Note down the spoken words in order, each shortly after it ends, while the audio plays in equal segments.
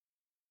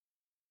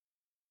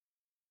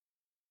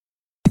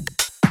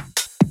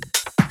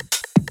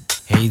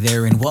Hey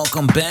there, and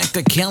welcome back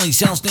to Cali's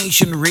House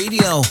Nation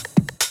Radio.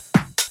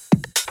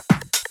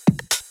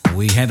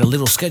 We had a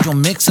little schedule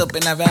mix-up,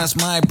 and I've asked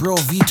my bro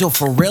Vito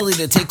Foreli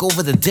to take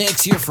over the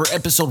decks here for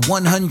episode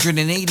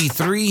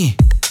 183.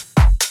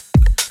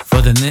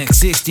 For the next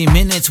 60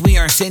 minutes, we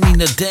are sending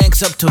the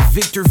decks up to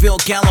Victorville,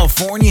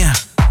 California.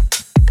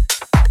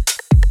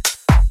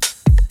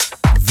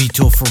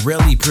 Vito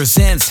Foreli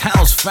presents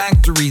House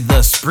Factory,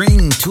 the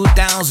Spring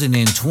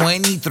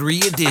 2023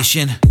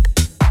 edition.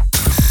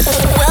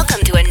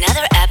 Welcome to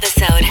another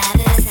episode.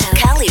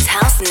 Cali's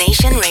House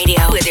Nation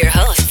Radio with your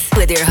hosts,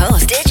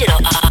 Digital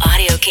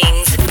Audio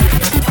Kings.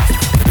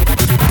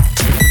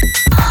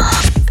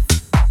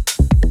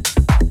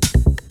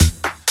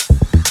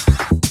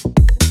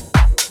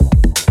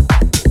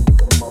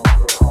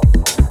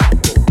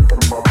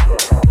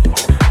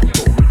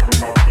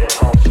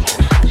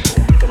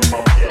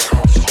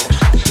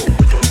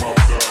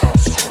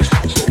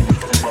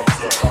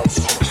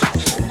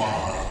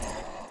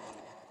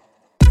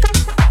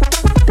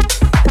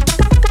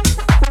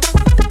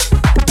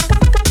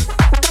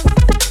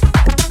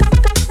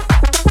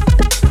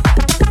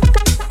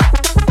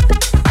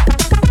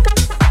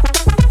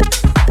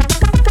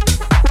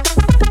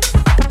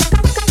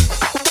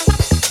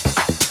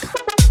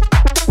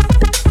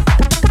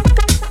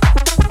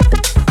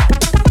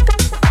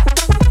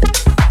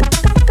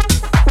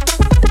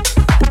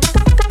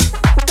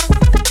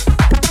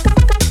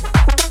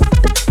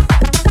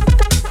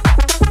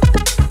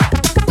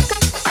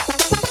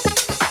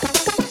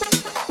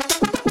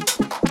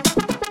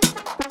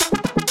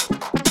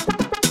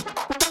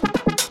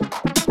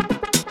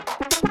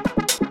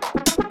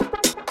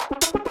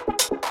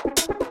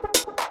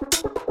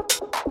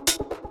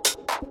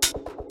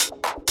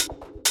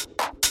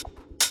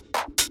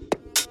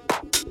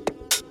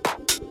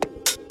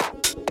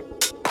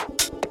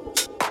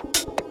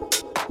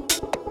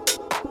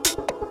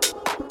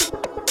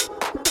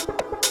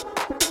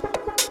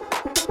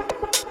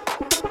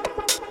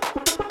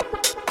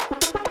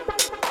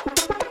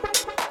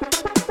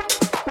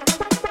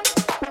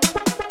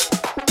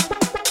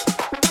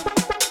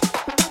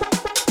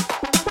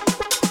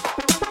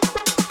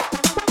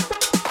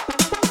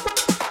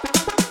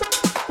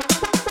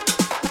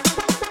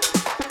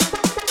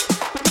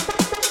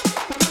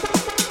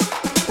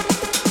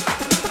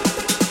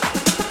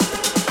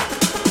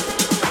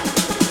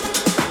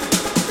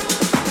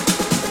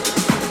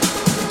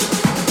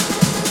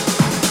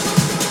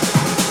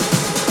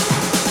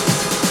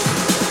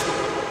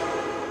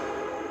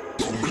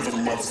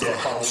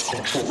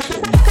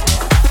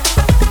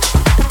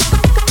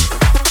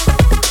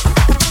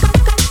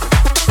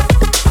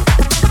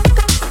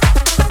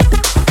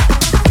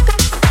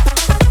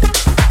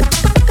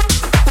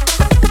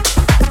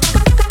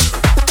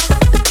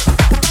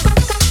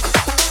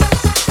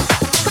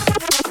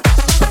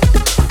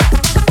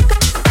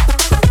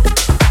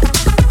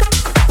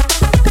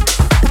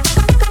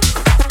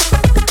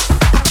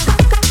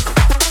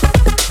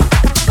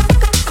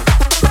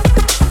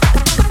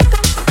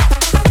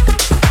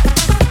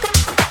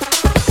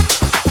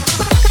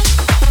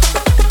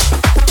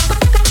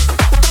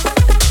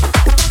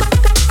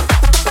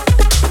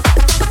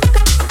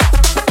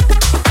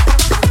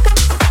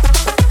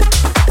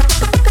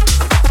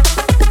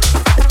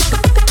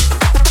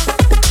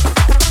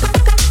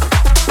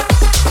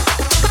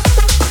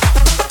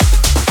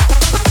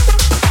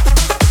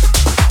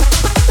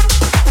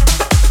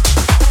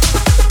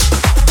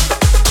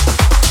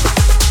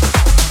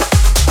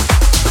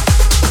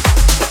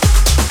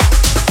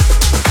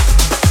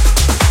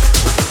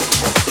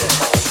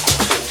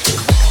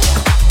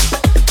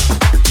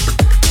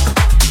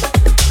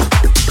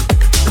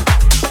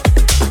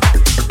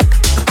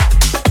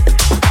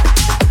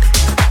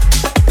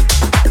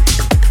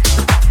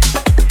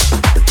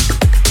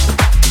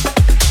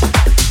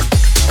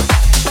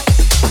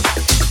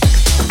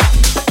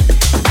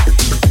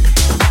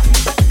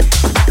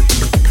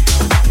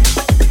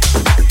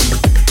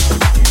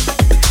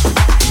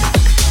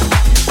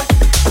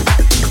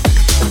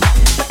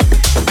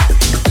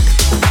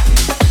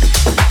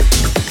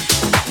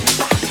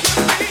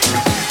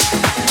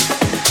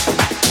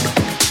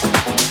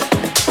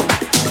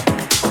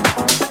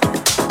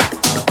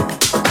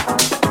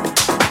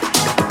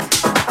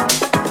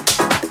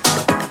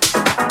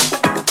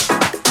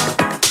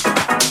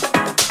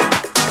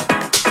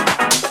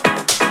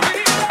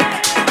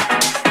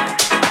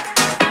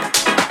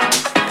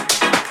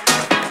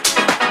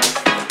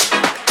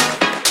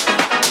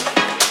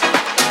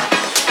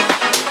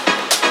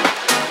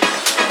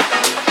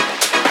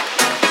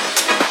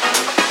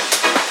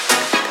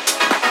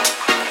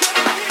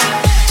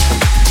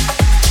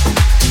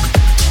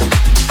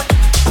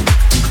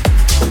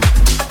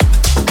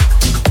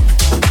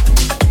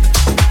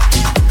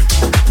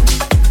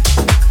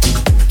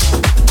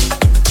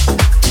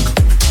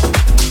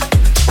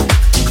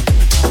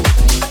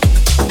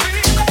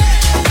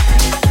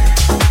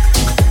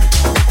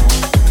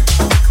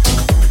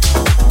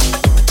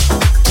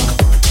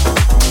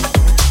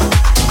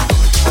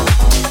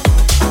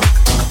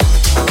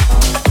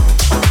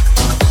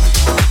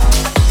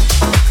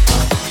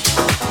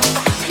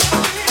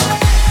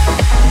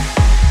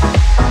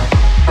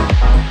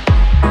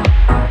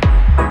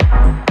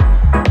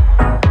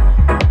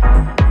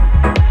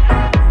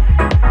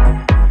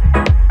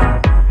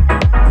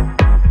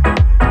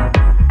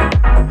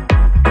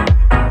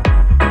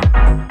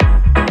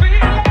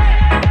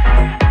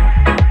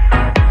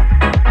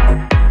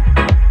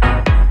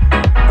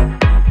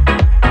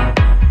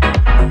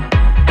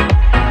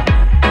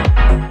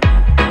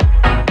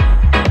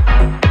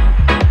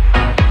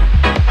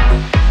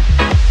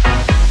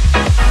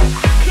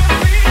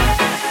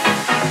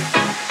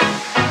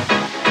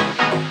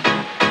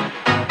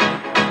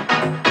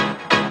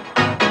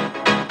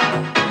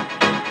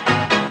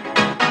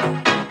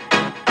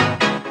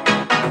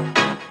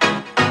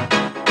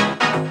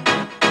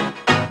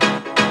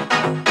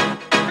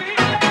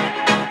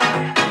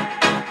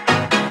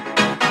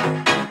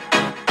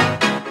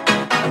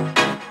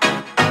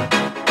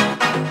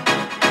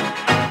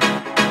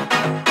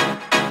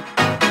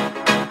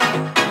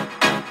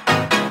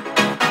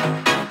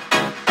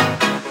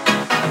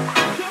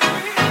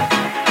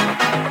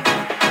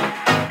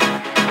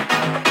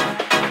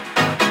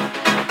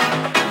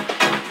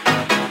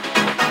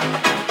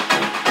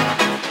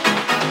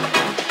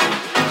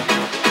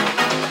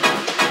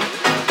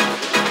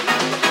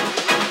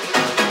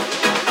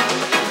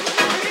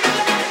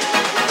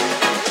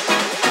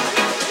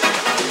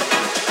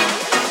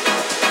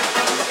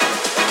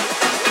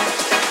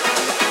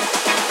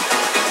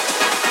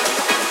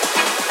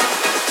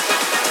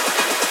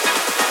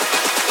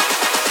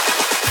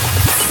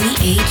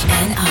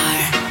 CHNR.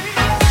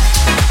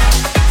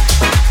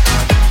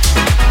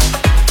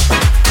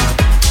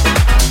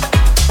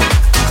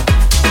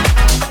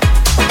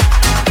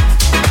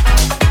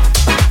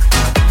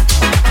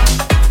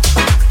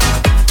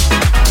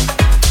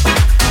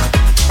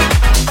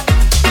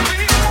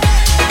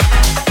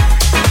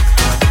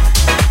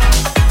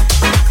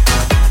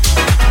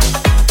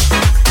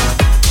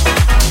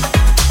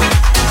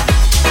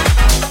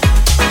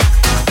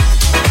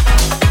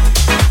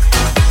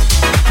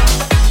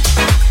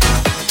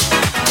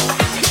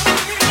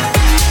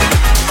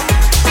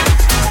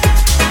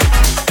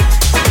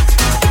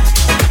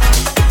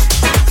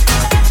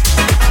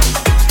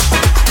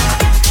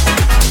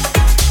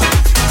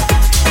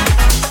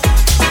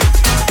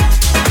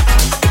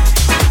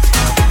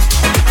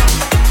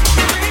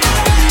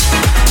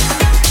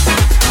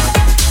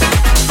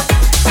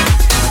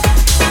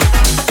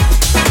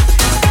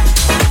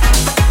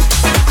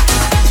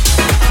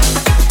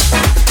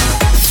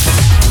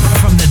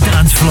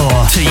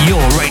 To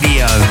your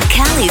radio.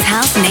 Cali's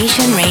House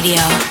Nation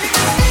Radio.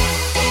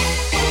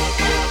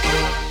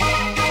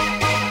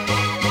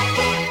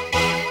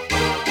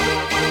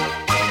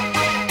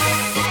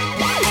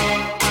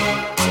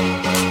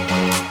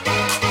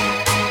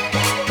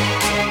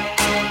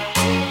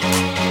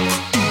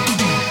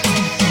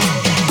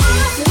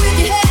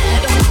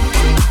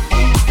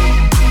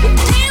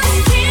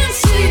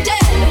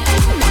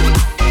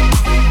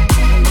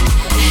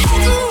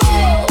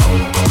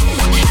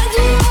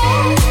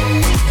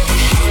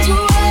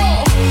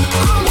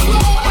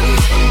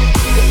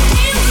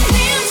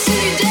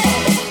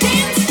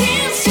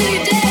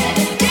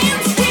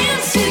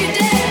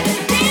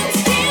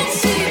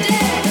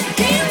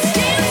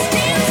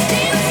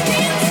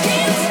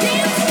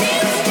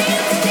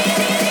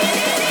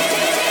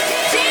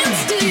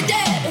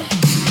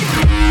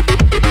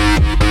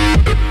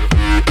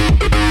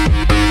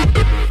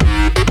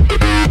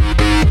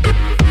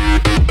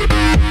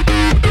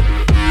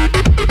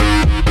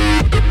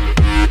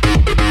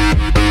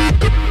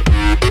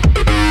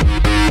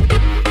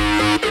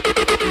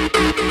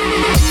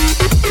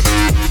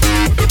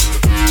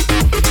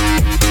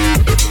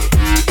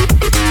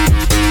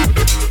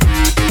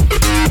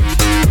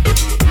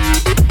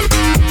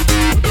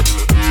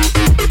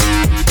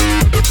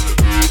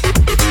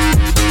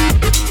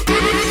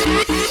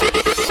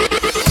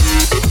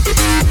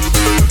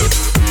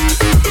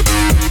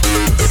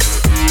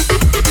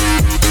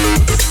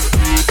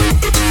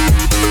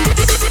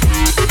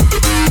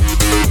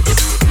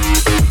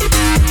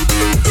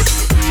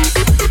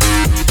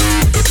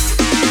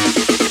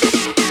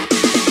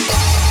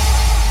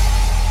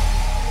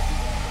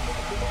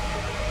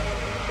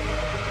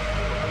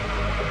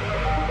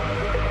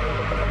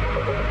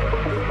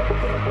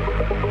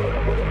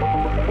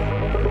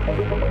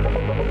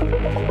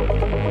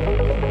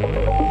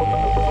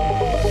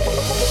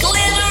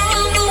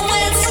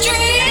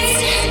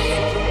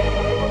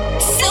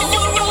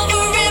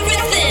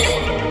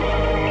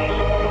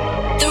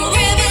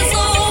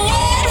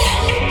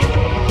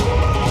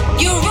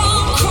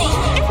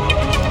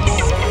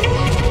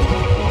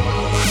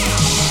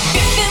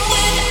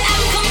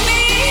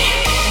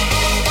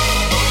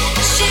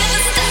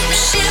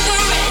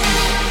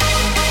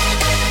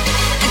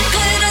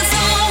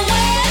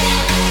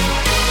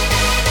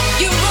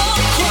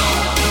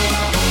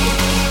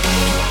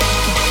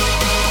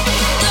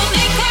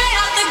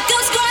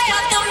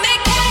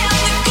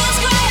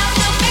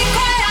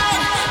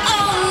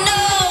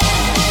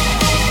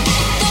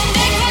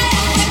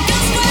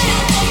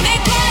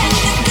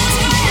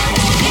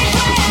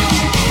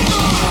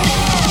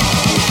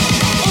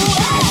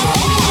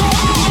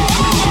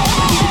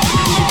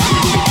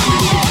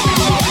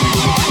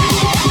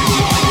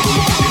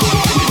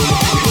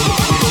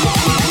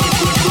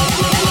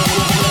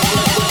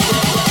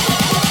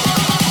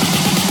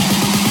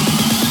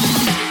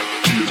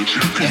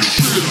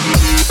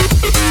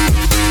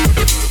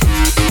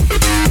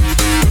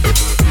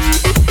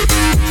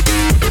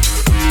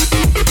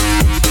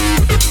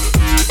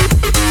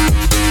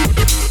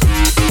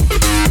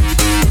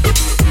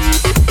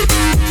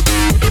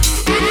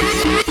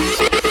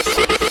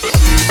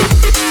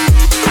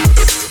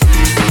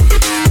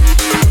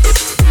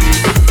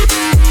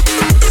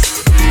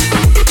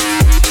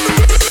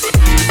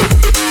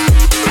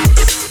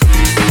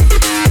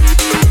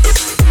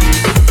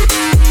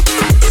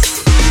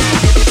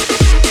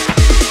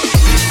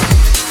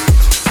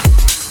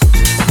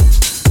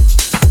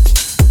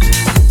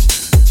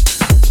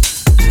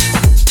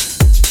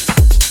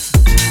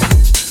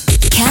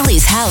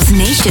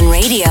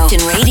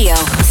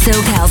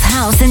 SoCal's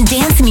house and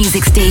dance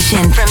music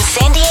station from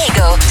San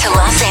Diego to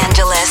Los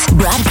Angeles,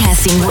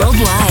 broadcasting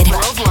worldwide.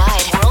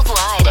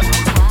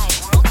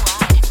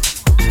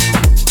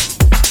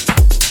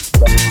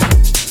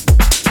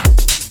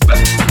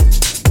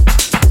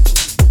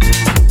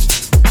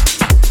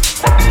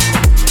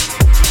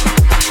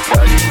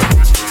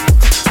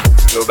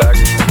 Go back,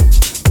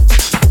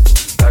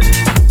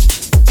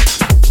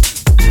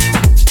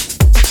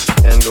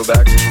 and go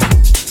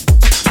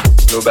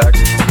back,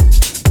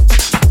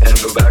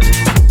 and go back.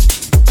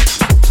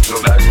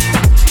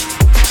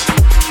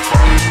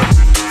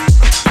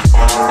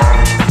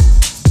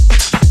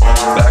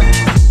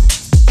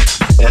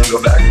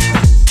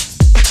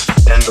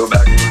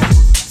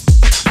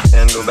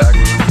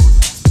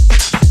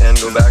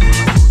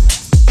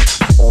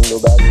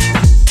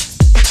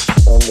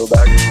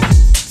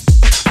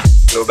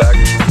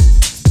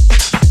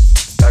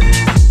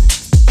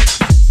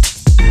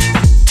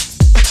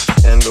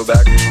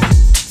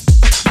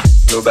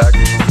 go back,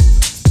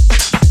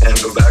 and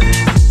go back,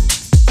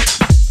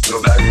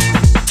 go back.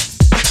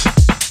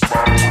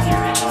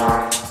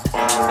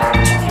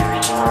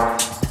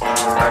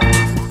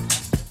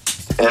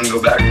 And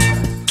go back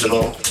to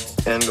no,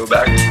 and go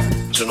back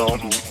to no,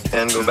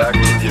 and go back to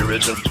the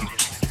original,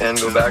 and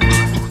go back,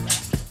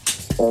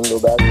 and go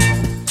back,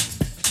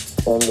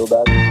 and go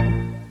back.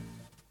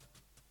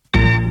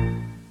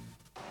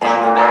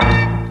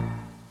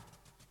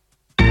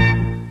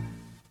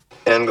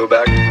 And go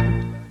back,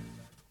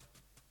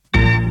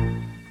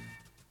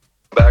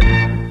 back,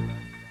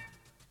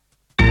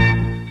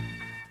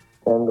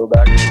 and go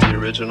back to the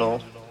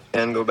original,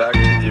 and go back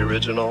to the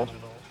original,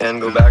 and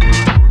go back,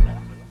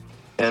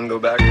 and go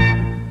back,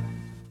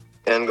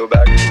 and go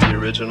back to the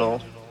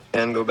original,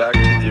 and go back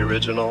to the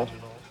original,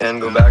 and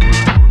go back,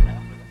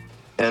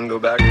 and go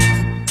back,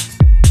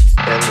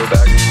 and go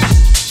back,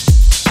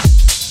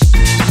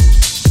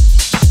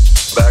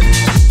 back,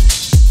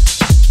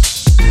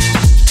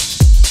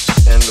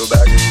 and go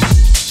back,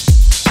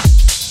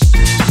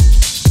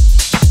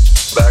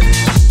 back, and go back,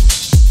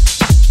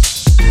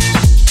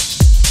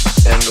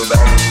 and go back, and go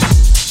back,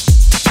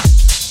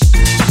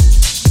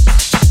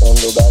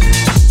 and go back,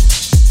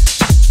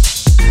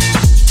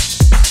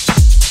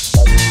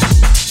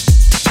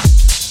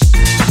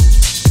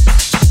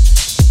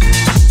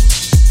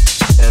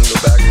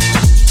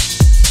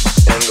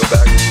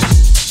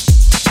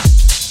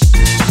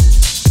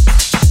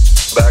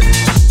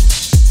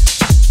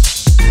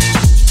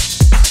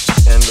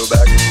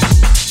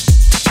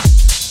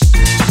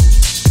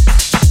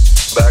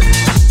 back, and go back, back,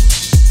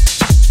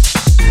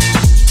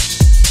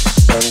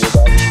 and go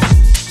back,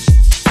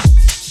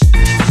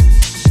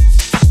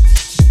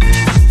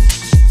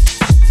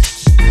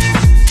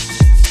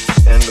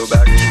 and go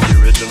back to the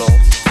original,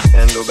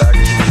 and go back to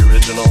the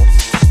original,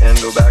 and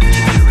go back to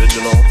the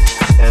original,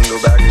 and go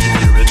back to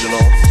the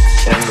original,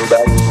 and go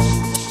back,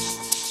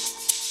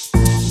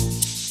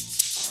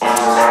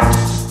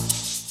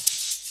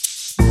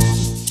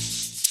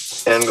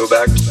 and go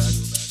back,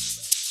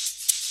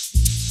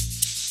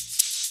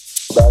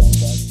 back,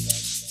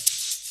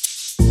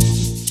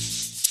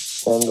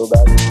 and go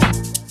back,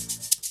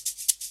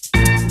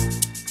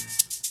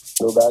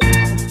 go back,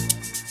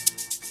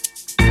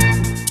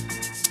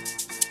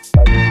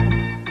 back,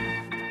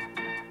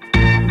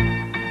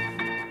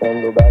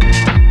 and go back,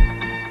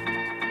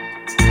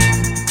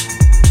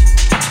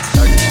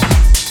 back,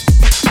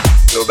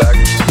 go back,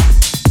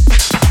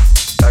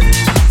 back,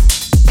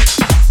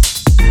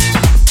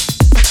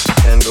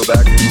 and go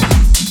back,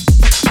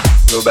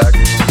 go back,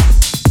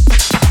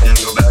 and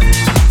go back,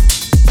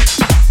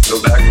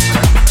 go back,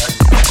 back,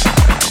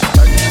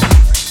 back,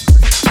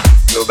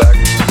 go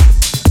back,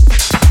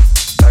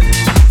 back,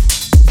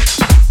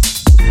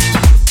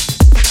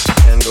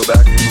 and go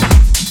back,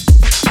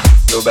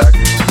 go back,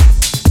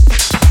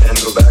 and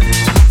go back,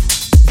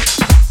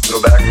 go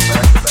back,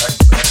 back, back,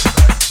 back,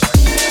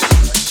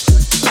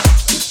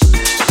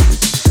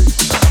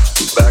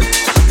 back,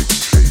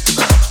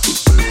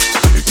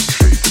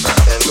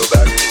 and go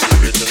back to the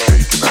original,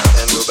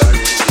 and go back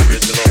to the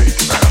original,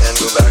 and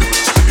go back,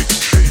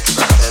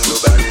 and go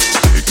back,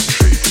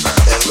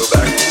 and go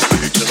back to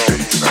the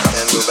original,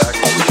 and go back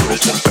to the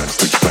original,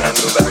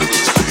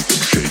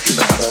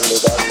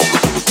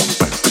 and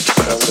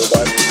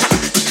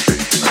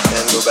go back, and go back,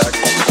 and go back,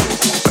 and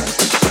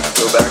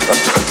go back, go back.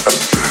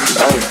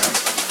 Hey,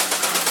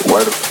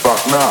 where the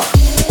fuck now?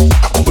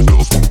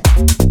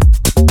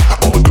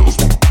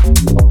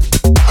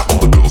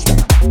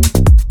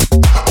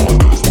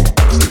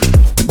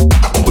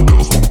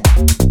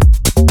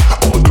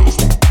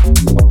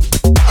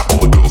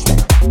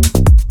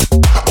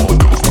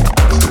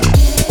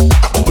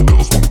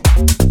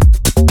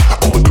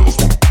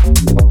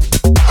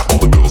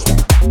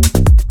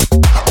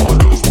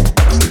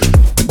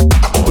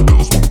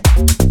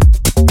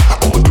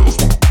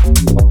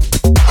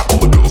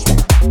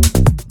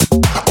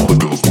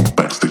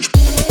 Backstage.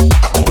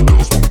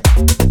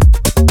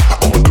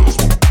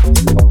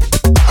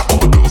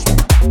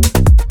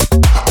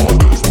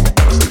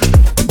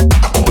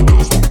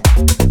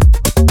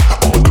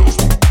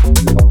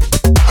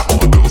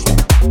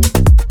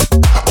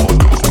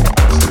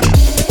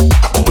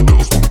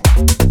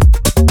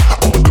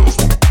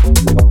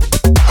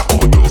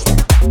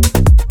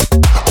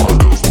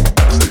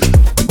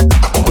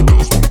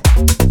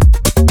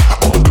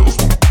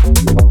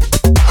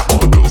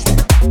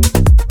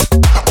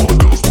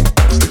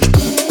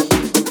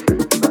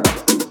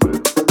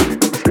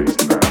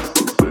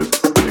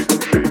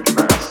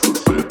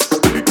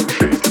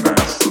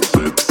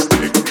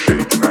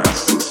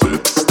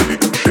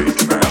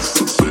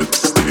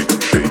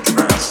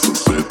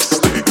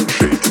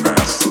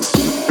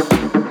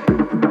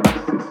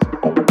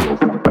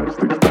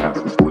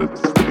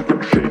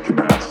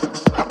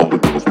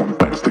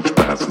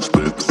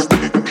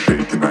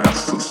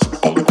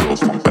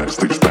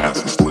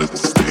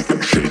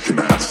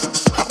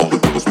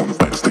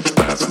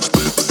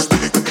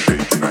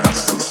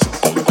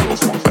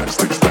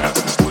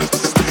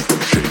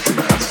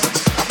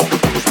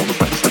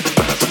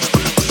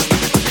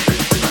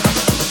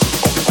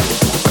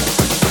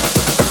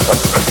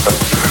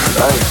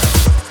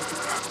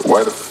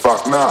 Why the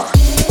fuck not?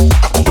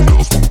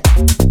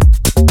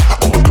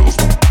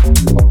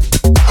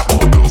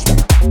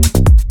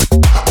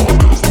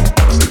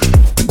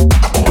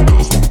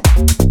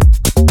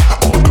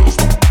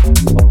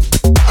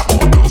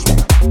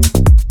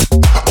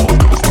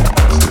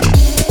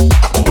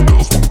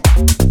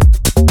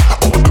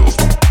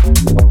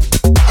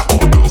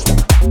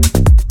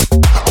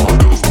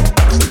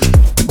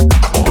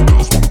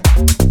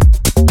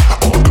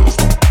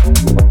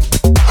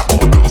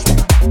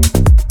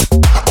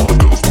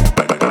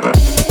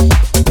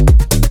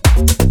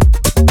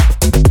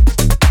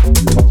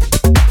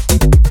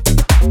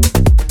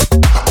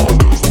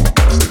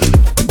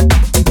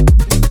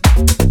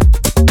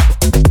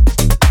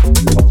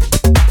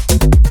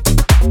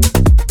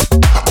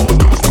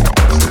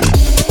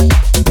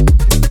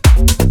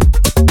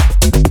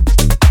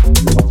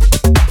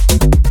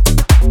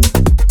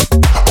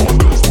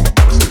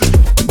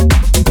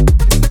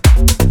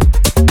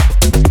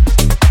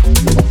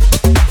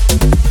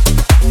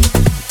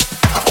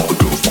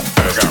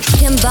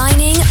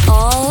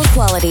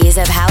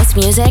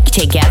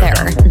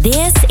 Together.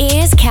 This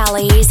is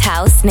Cali's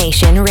House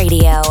Nation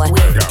Radio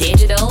with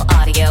Digital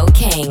Audio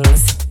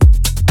Kings.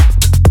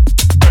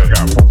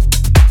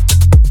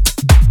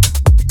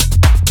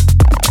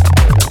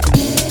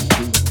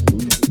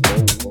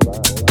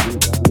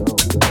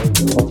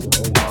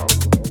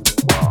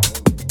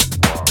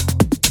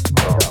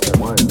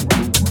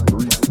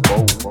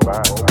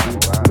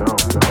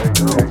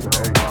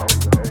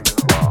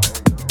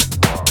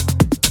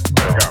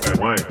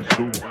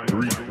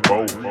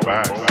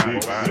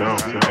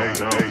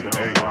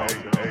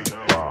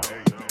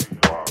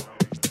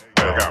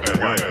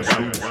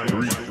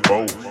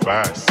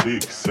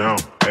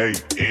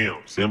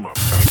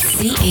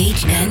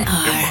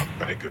 CHNR.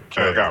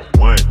 I got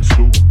 1,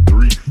 2,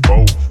 3,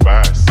 4,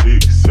 5,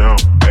 6, 7,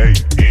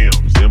 8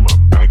 M's in my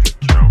bank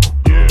account.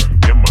 Yeah,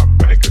 in my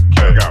bank account.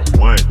 I got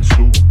 1,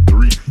 2,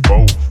 3,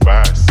 4,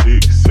 5,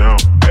 6, 7,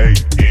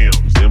 8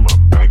 M's in my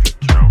bank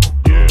account.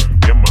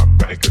 Yeah, in my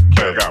bank account.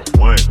 I got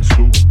 1,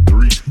 2,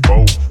 3,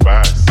 4,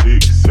 5,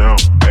 6, 7,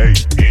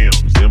 8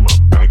 M's in my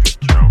bank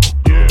account.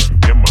 Yeah,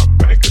 in my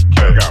bank account.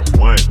 I got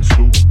 1,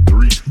 2,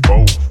 3,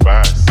 4,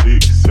 5,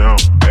 6, 7,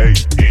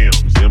 8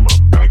 M's in my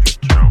bank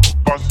account.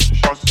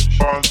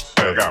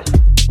 I got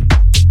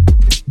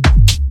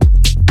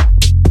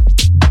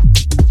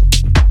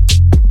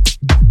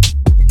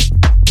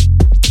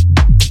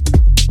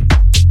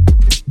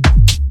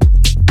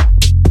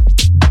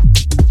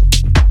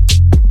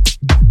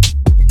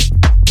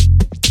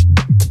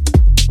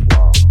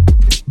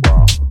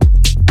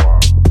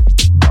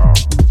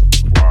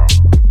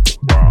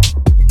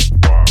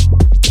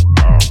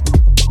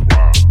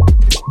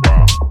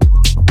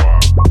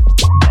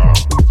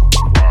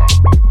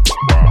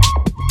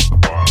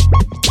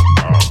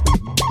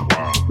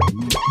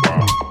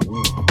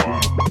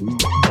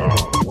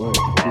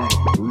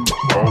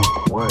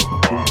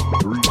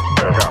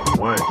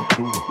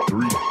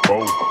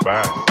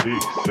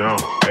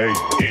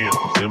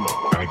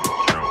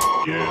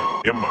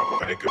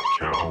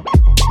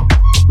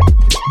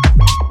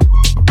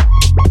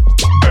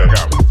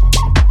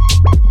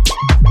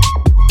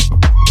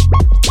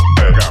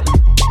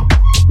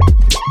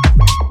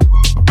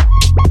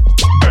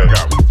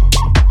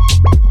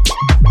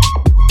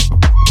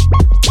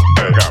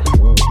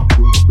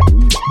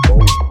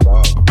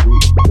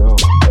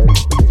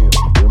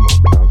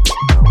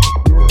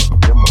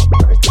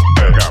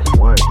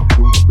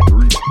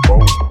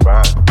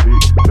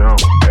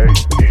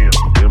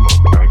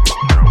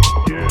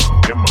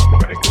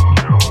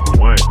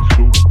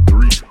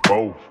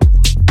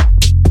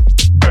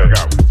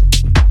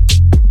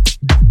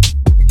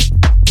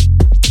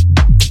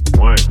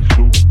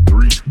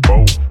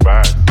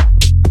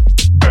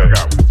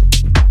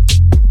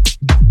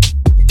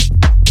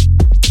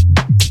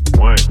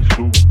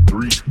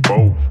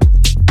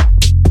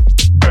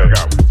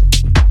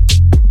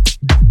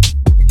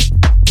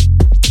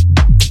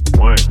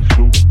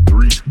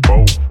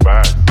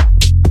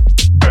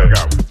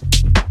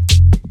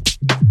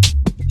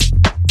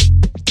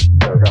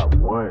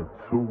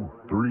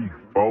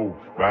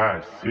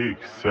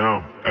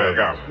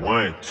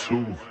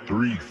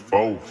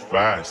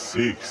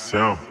six,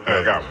 seven.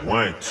 I got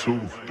 1, 2,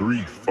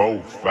 3,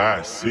 4,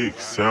 5,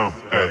 6, 7.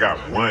 I got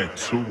 1,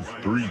 2,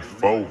 3,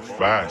 4,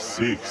 5,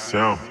 6,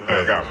 7.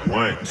 I got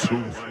 1,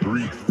 2,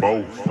 3,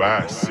 4,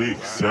 5,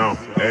 6, 7,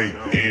 8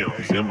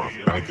 M's in my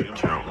bank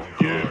account.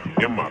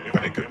 Yeah, in my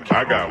bank account.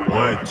 I got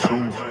 1,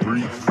 2,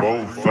 3,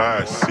 4,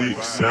 5,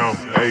 6,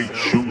 7, 8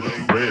 shooters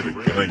ready.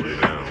 Can I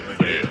get down?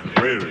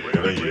 Yeah, ready.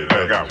 Can I get down?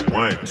 I got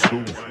 1,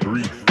 2,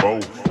 3,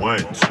 4,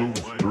 1, 2,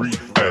 3.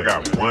 I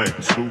got 1,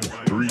 2,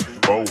 3,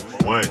 4,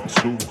 1,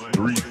 2,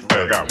 3.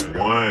 I got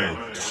 1,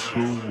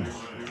 2,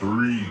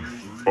 3,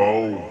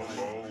 4,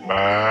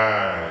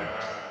 5.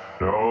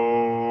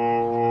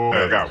 No.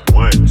 I got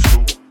 1, 2,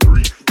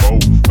 3, 4,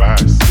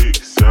 5,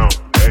 6, 7,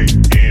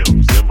 8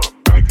 M's in my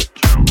bank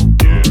account.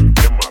 Yeah, in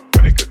my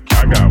bank account.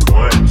 I got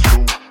 1,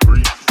 2,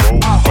 3,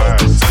 4,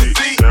 5, 6,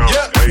 7,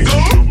 8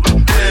 shooters.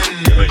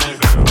 Can I get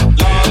down?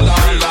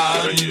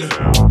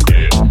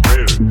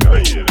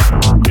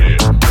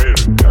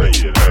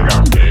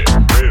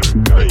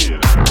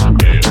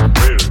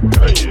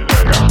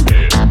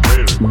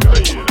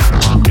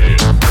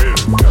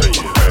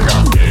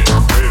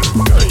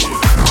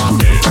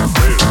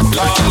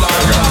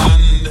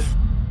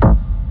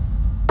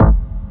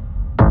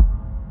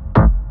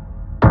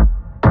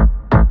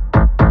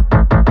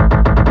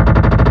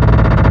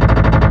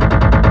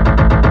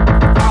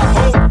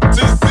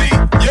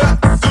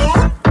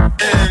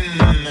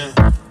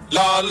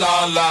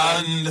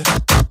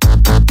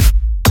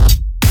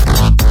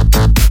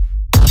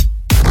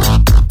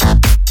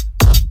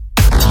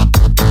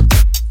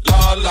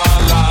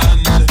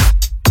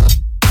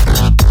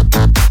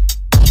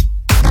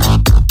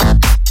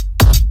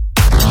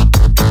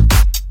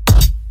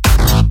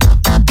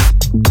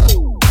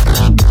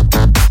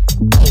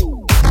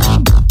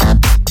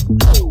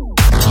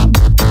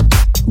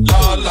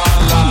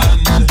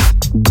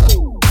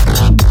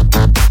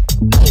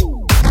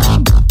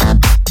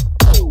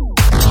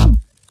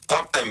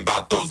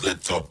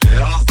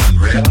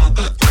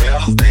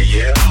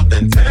 yelled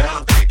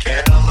until they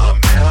kill a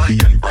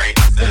million brain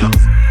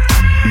cells.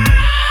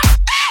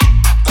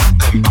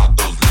 Something about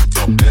those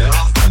little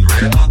pills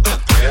unreal, the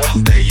thrills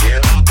they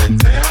yelled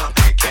until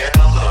they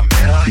kill a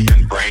million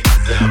brain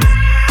cells.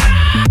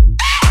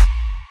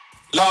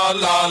 La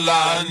la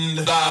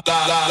land, la la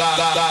la la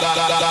la la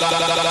la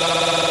la la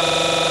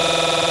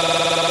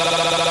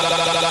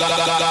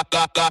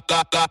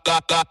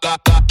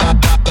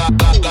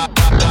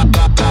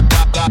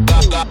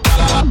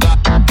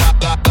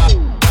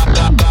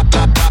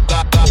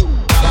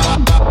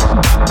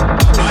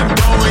I'm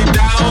going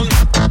down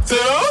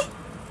to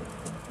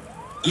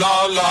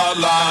La La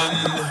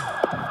Land.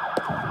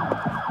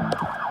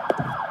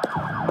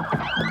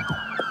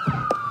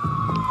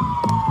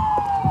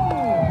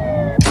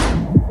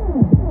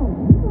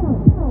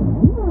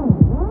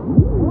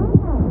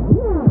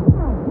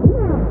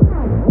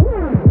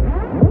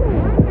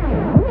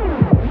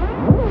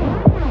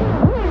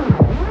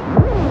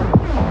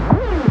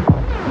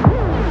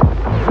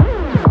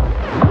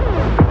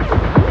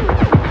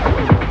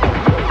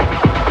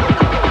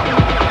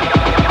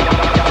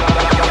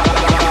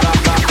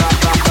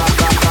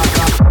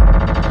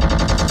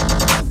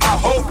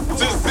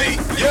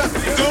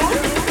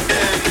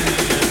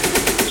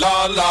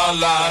 La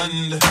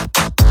Land.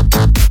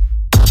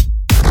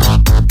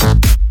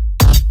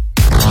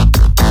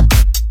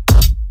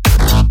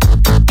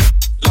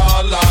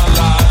 La La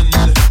Land.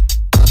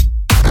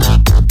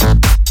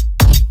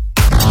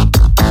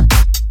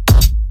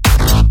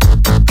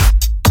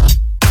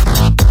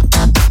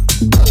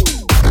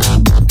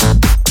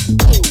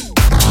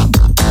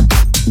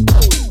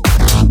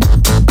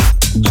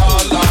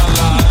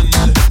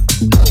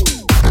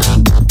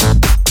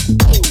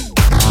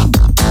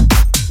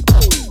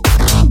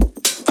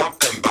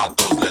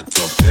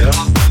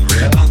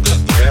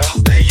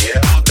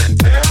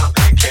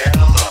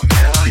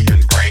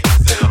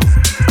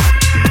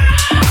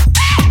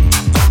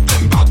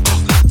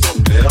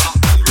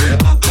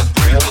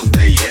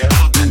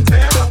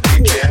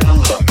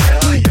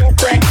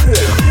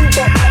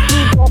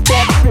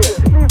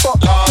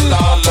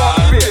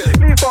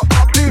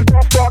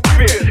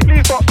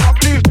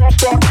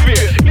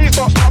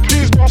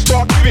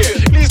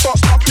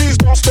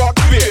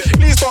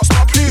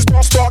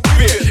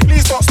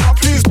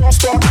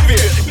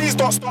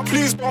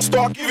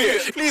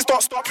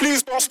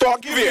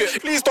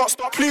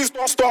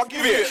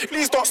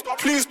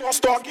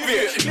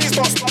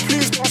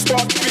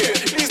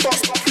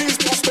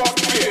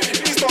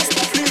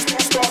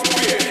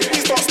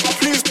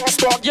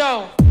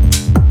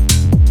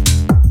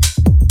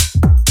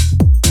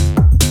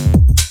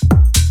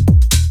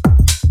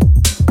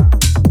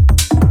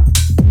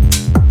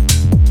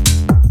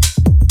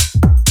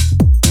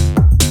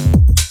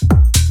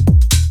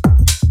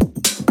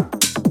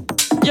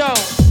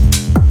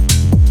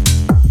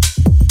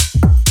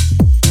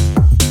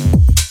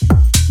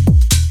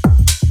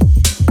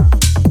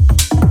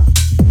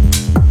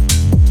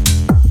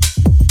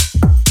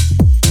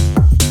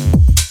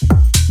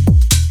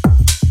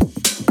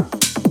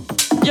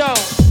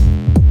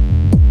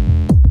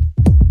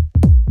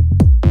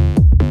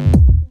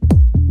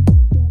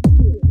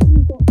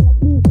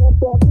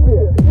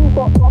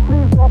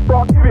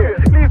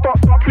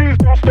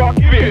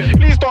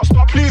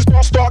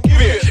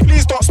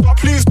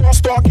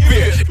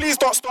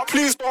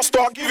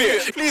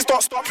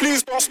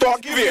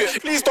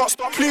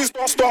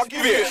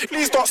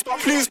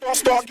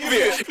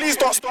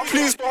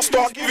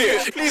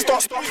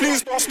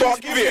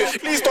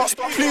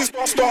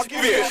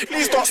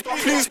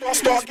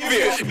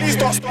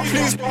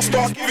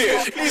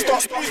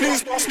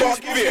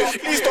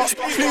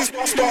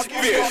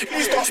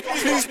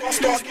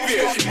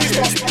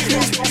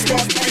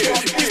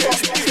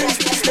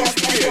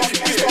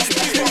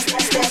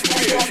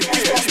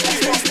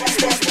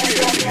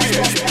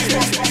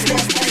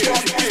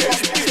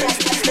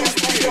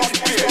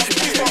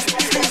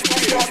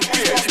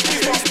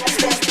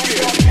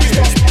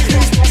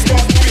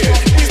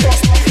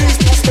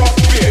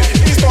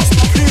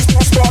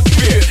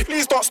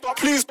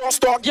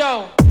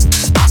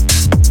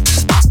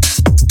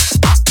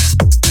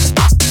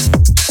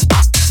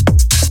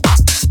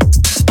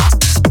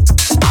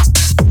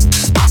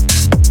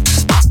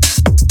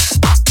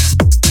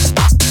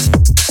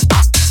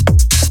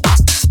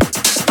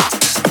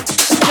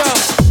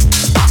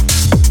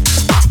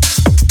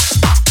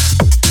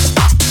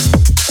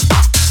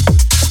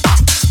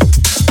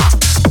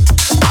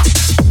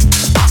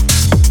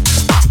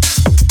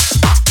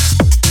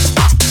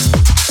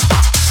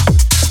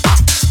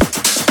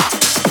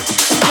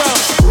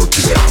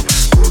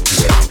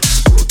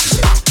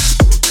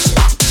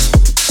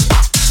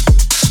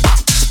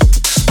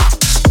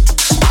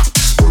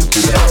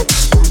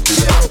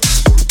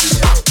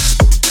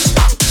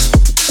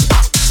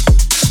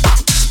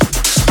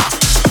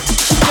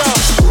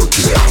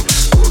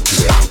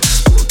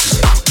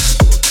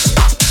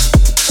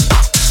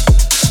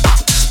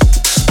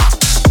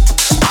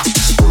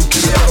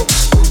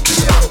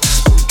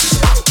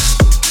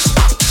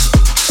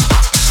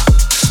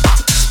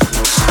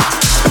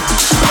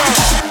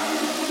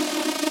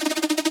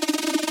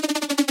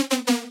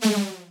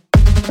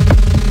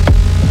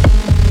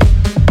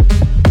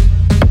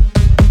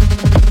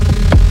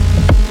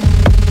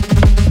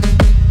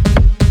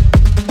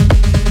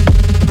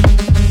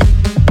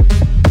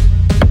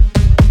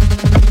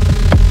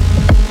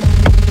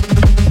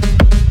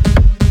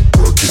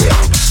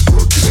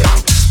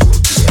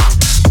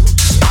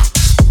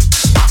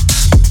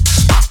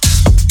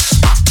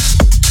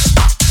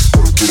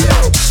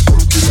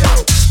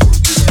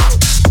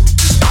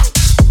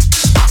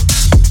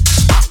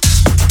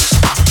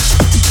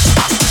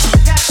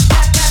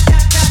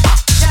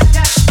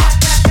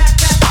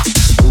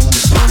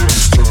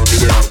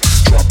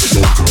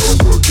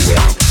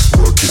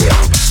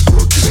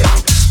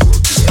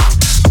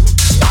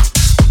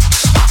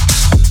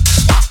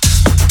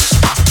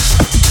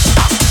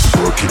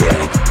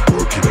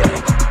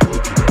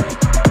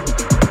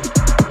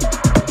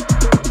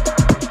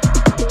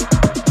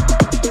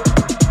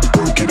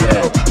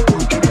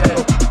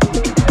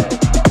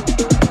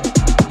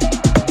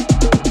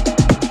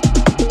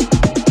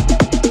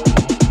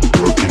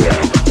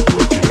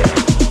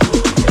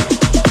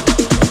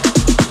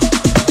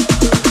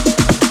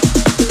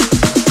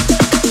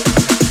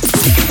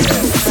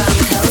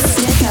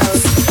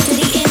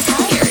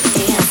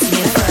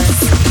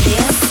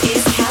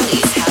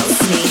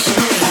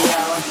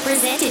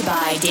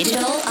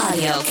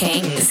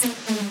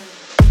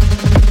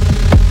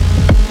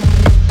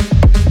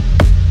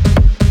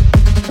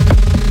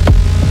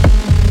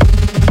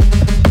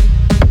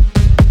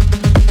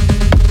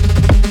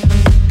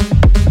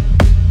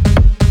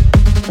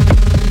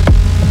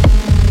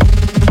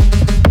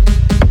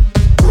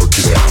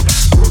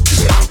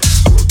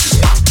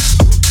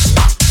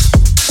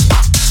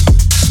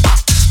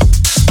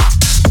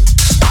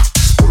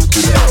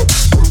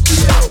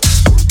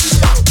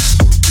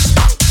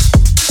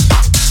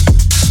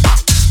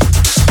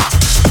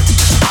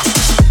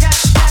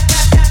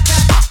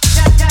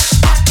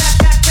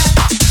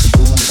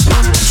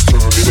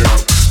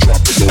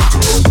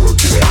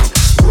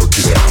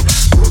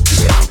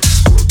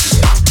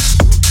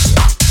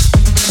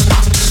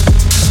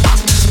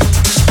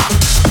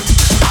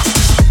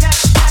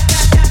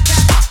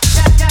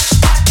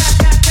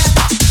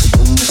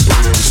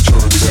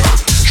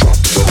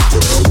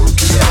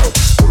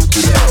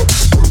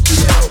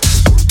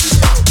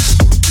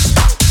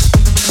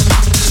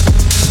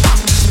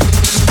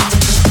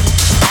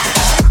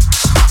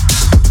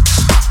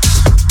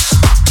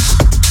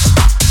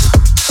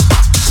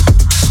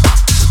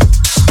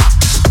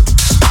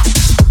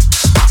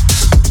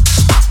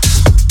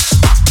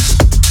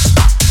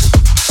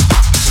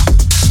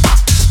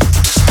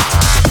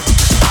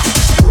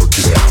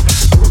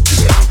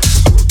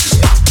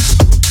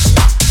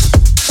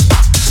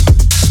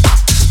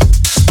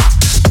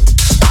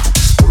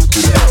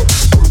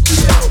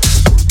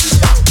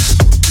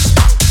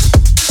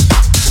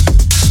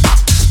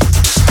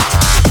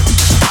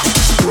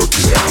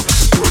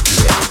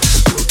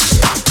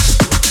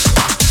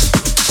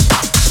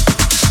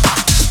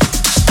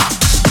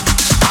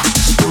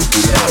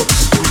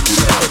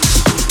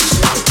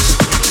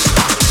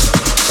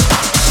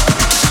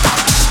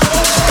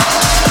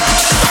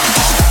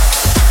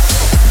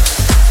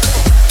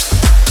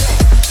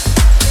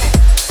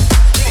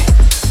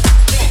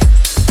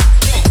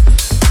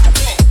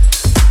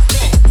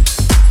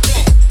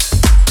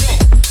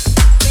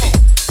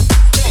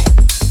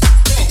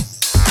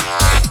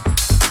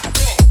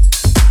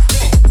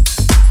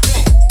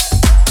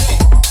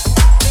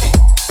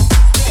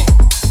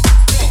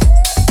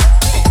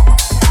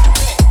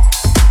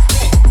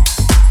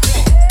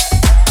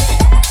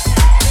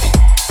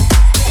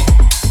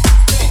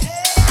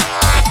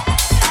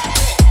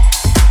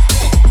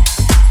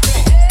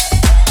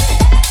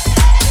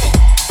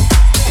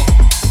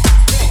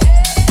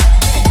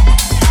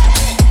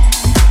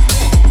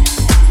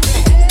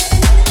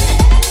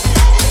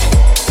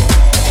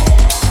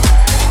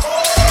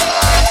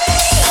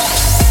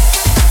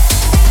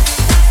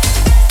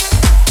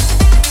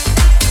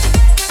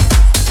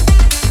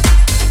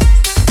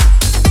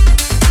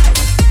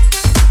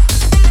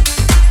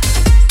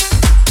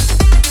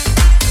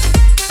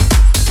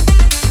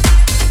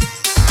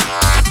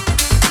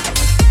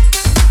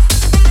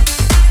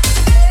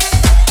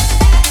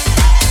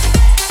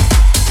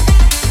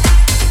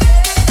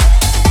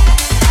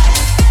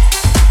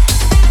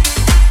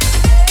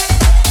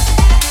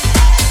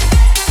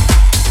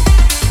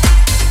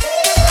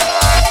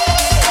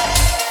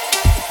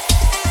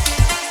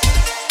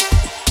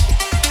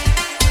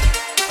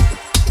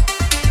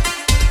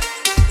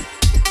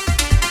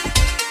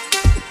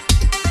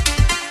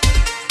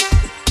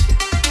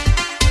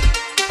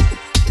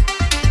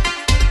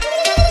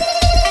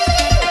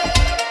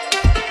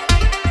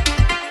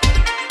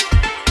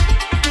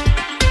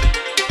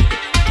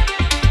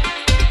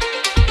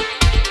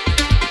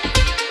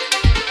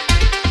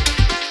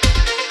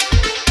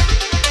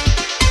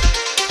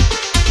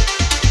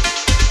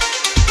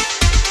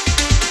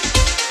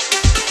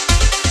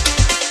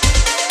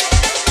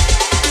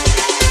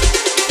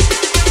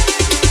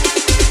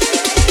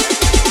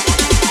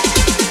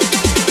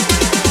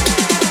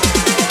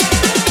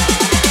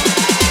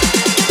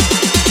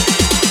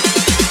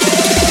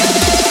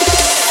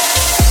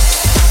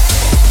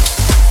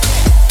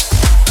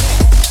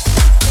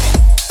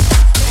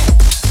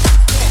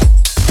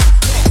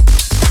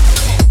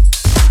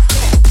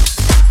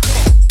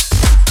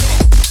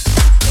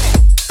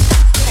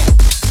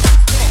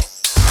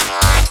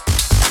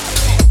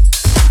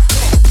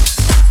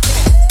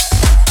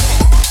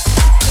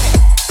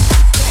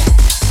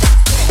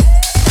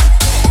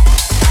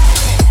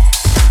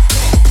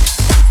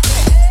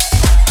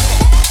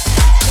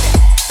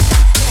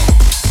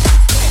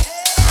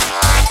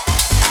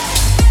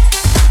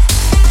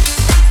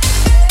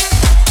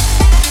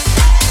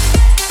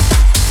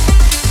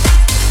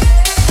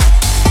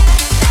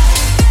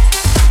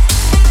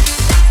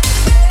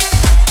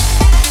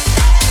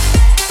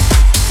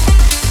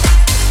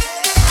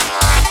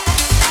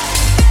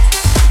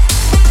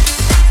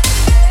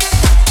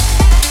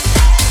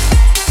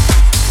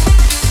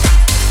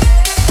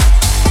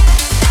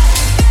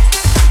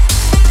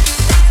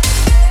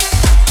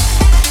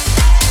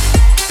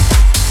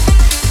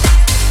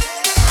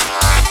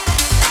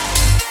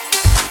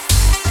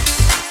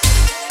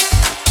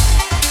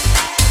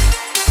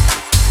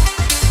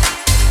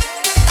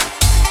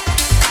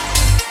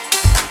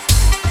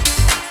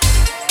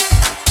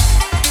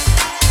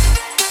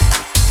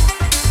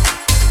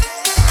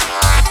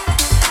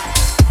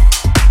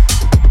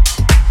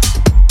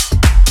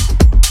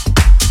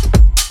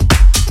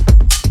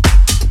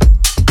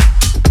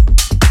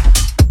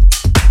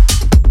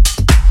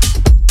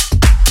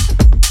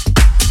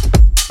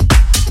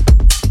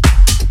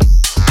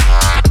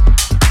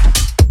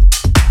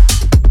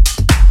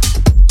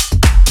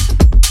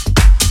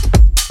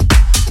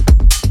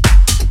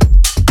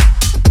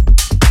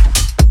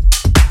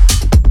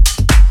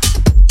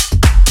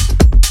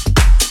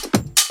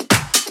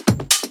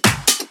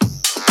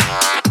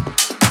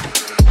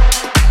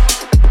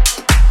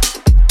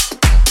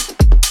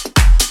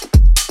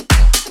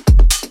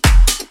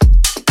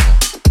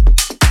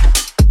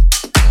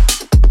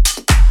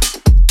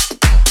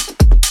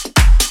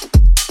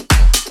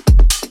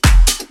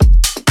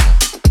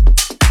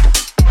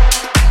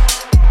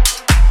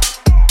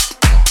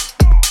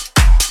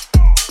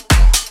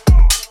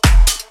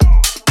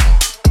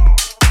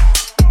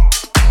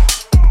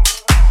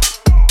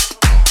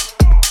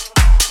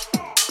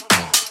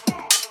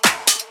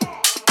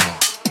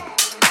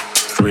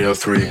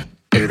 303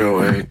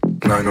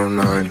 808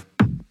 909.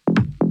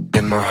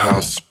 In my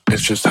house,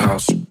 it's just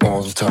house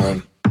all the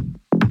time.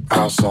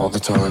 House all the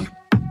time.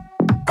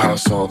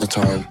 House all the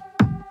time.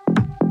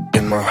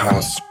 In my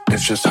house,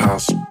 it's just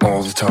house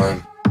all the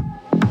time.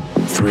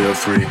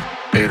 303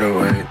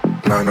 808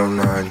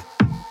 909.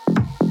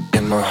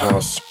 In my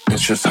house,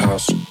 it's just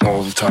house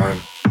all the time.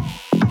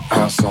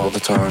 House all the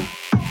time.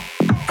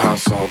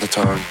 House all the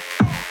time.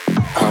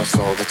 House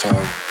all the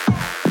time.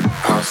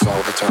 House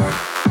all the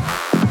time.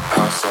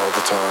 House all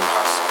the time.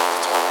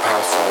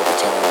 House all the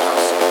time.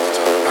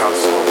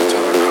 House all the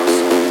time.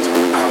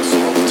 House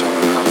all the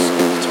time.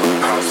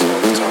 House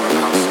all the time.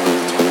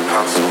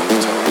 House all the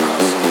time.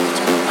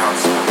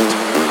 House all the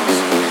time.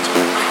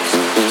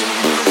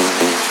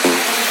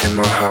 In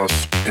my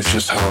house, it's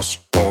just house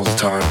all the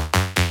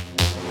time.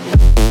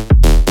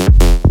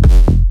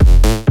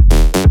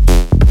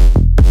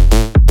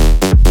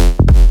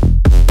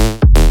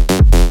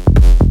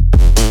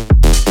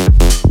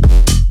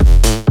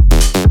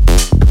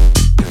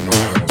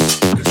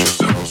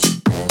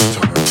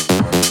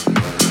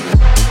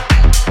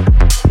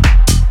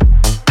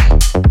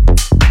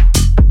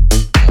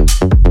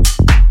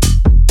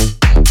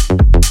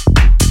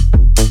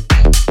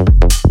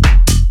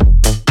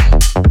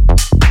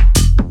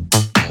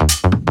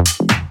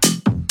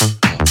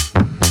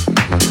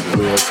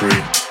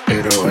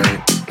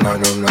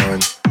 909.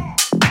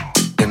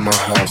 In my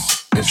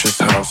house, it's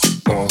just house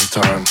all the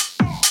time.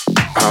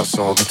 House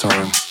all the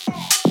time.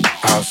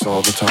 House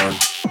all the time.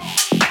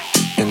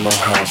 In my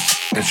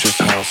house, it's just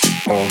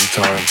house all the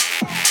time.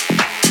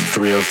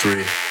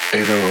 303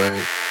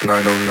 808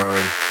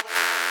 909.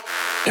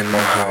 In my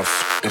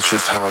house, it's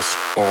just house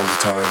all the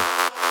time.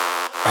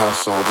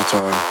 House all the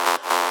time.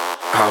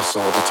 House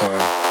all the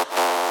time.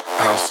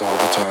 House all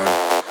the time.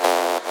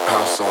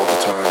 House all the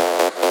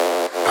time.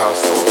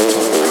 House all the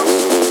time.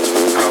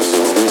 House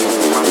all the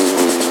time.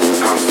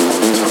 House all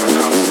the time.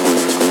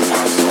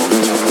 House all the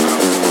time.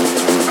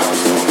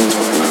 House all the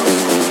time.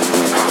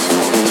 House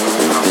all the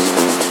time.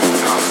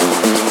 House all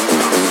the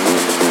time.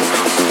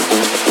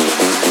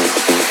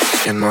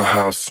 In my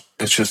house,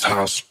 it's just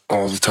house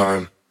all the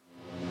time.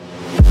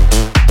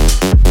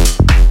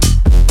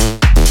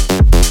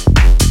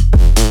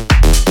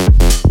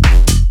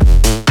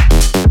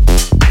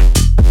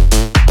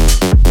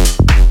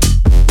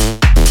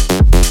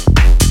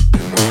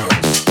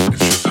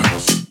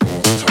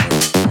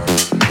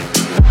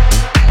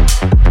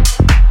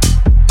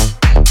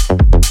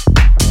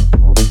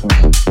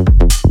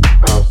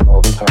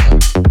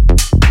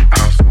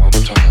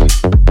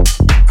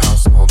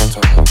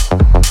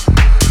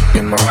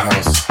 In my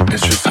house,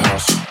 it's just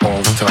house all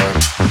the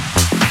time.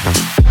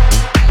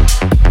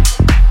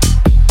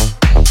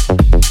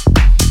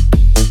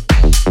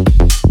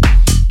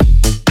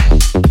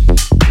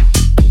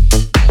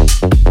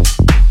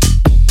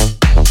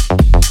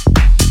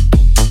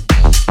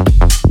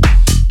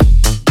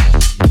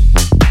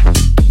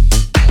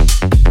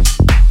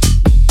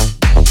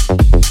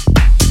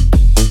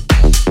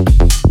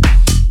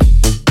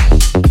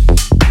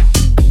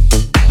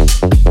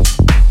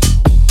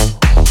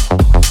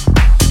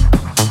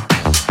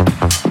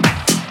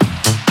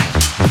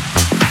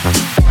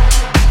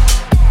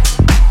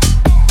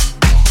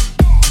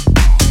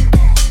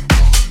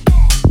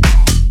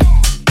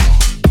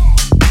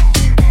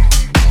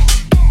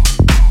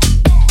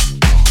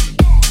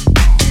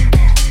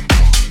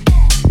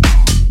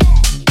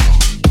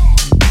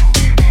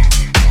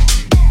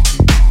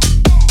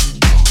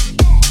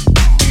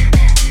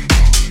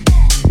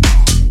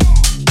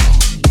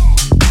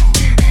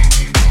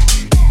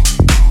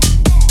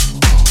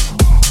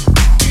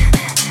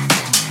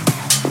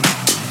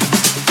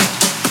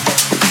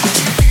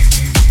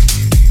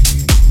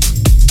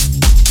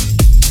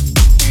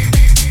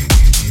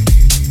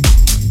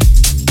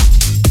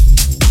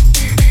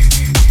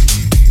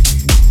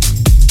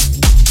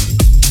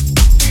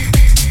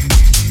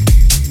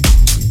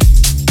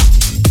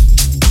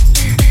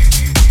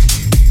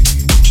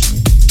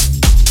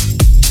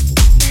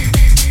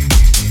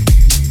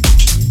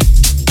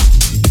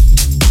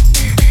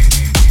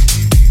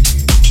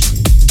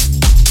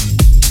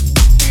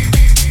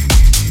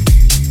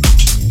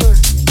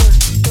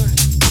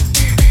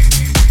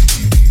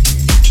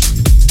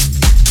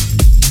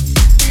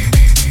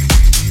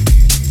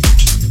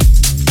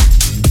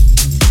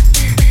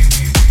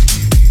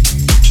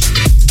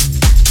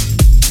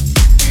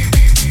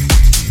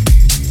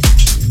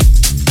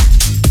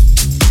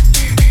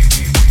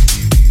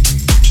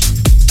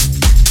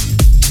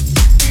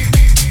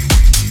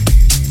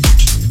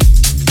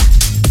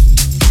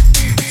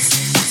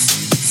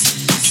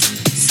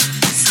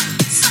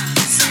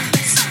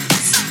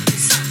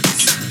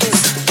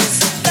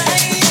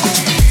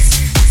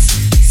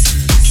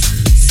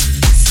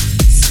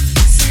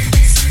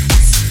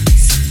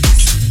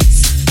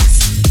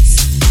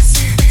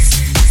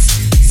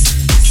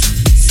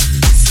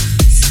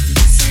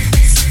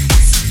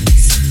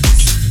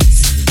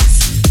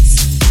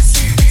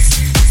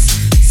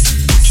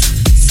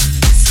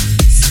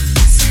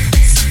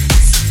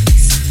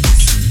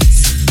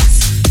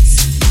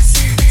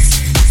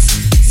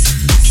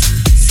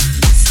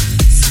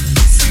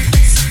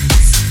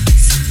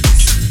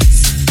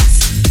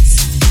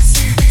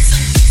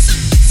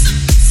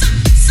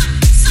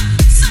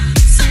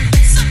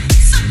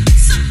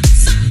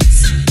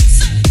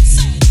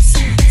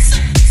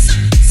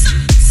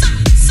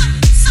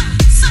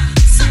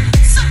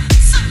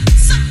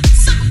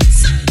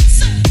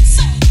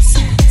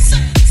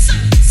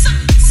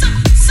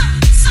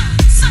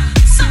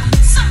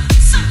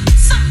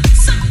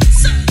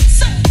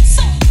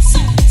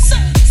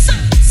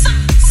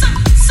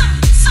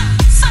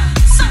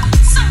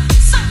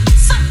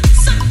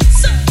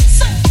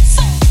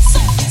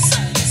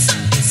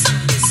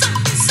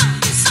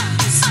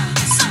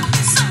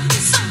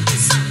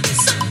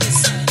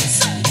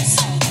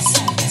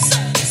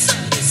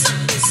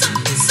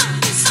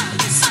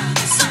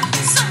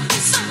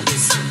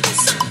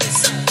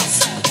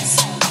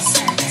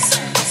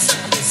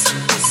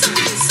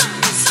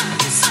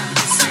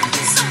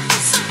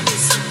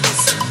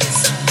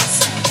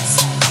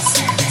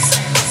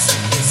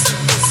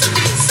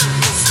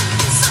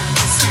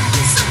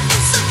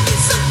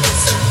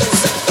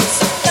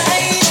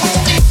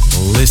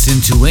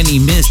 to any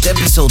missed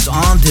episodes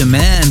on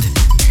demand.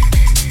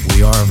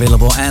 We are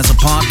available as a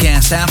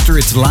podcast after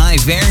its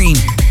live airing.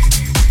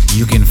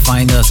 You can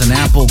find us on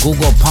Apple,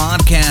 Google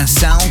Podcasts,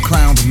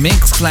 SoundCloud,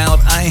 Mixcloud,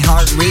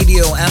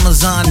 iHeartRadio,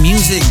 Amazon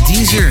Music,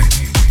 Deezer.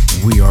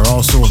 We are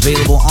also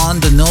available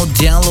on the no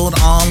download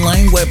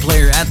online web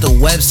player at the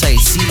website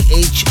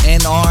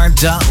CHNR.live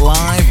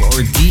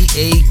or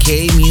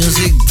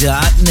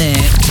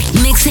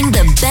DAKmusic.net. Mixing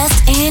the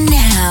best in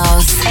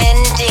house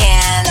and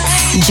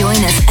dance.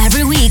 Join us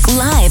every week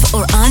live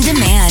or on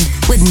demand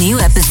with new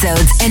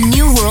episodes and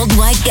new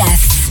worldwide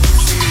guests.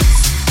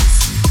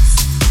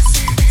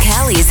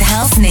 Cali's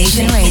House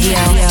Nation Radio.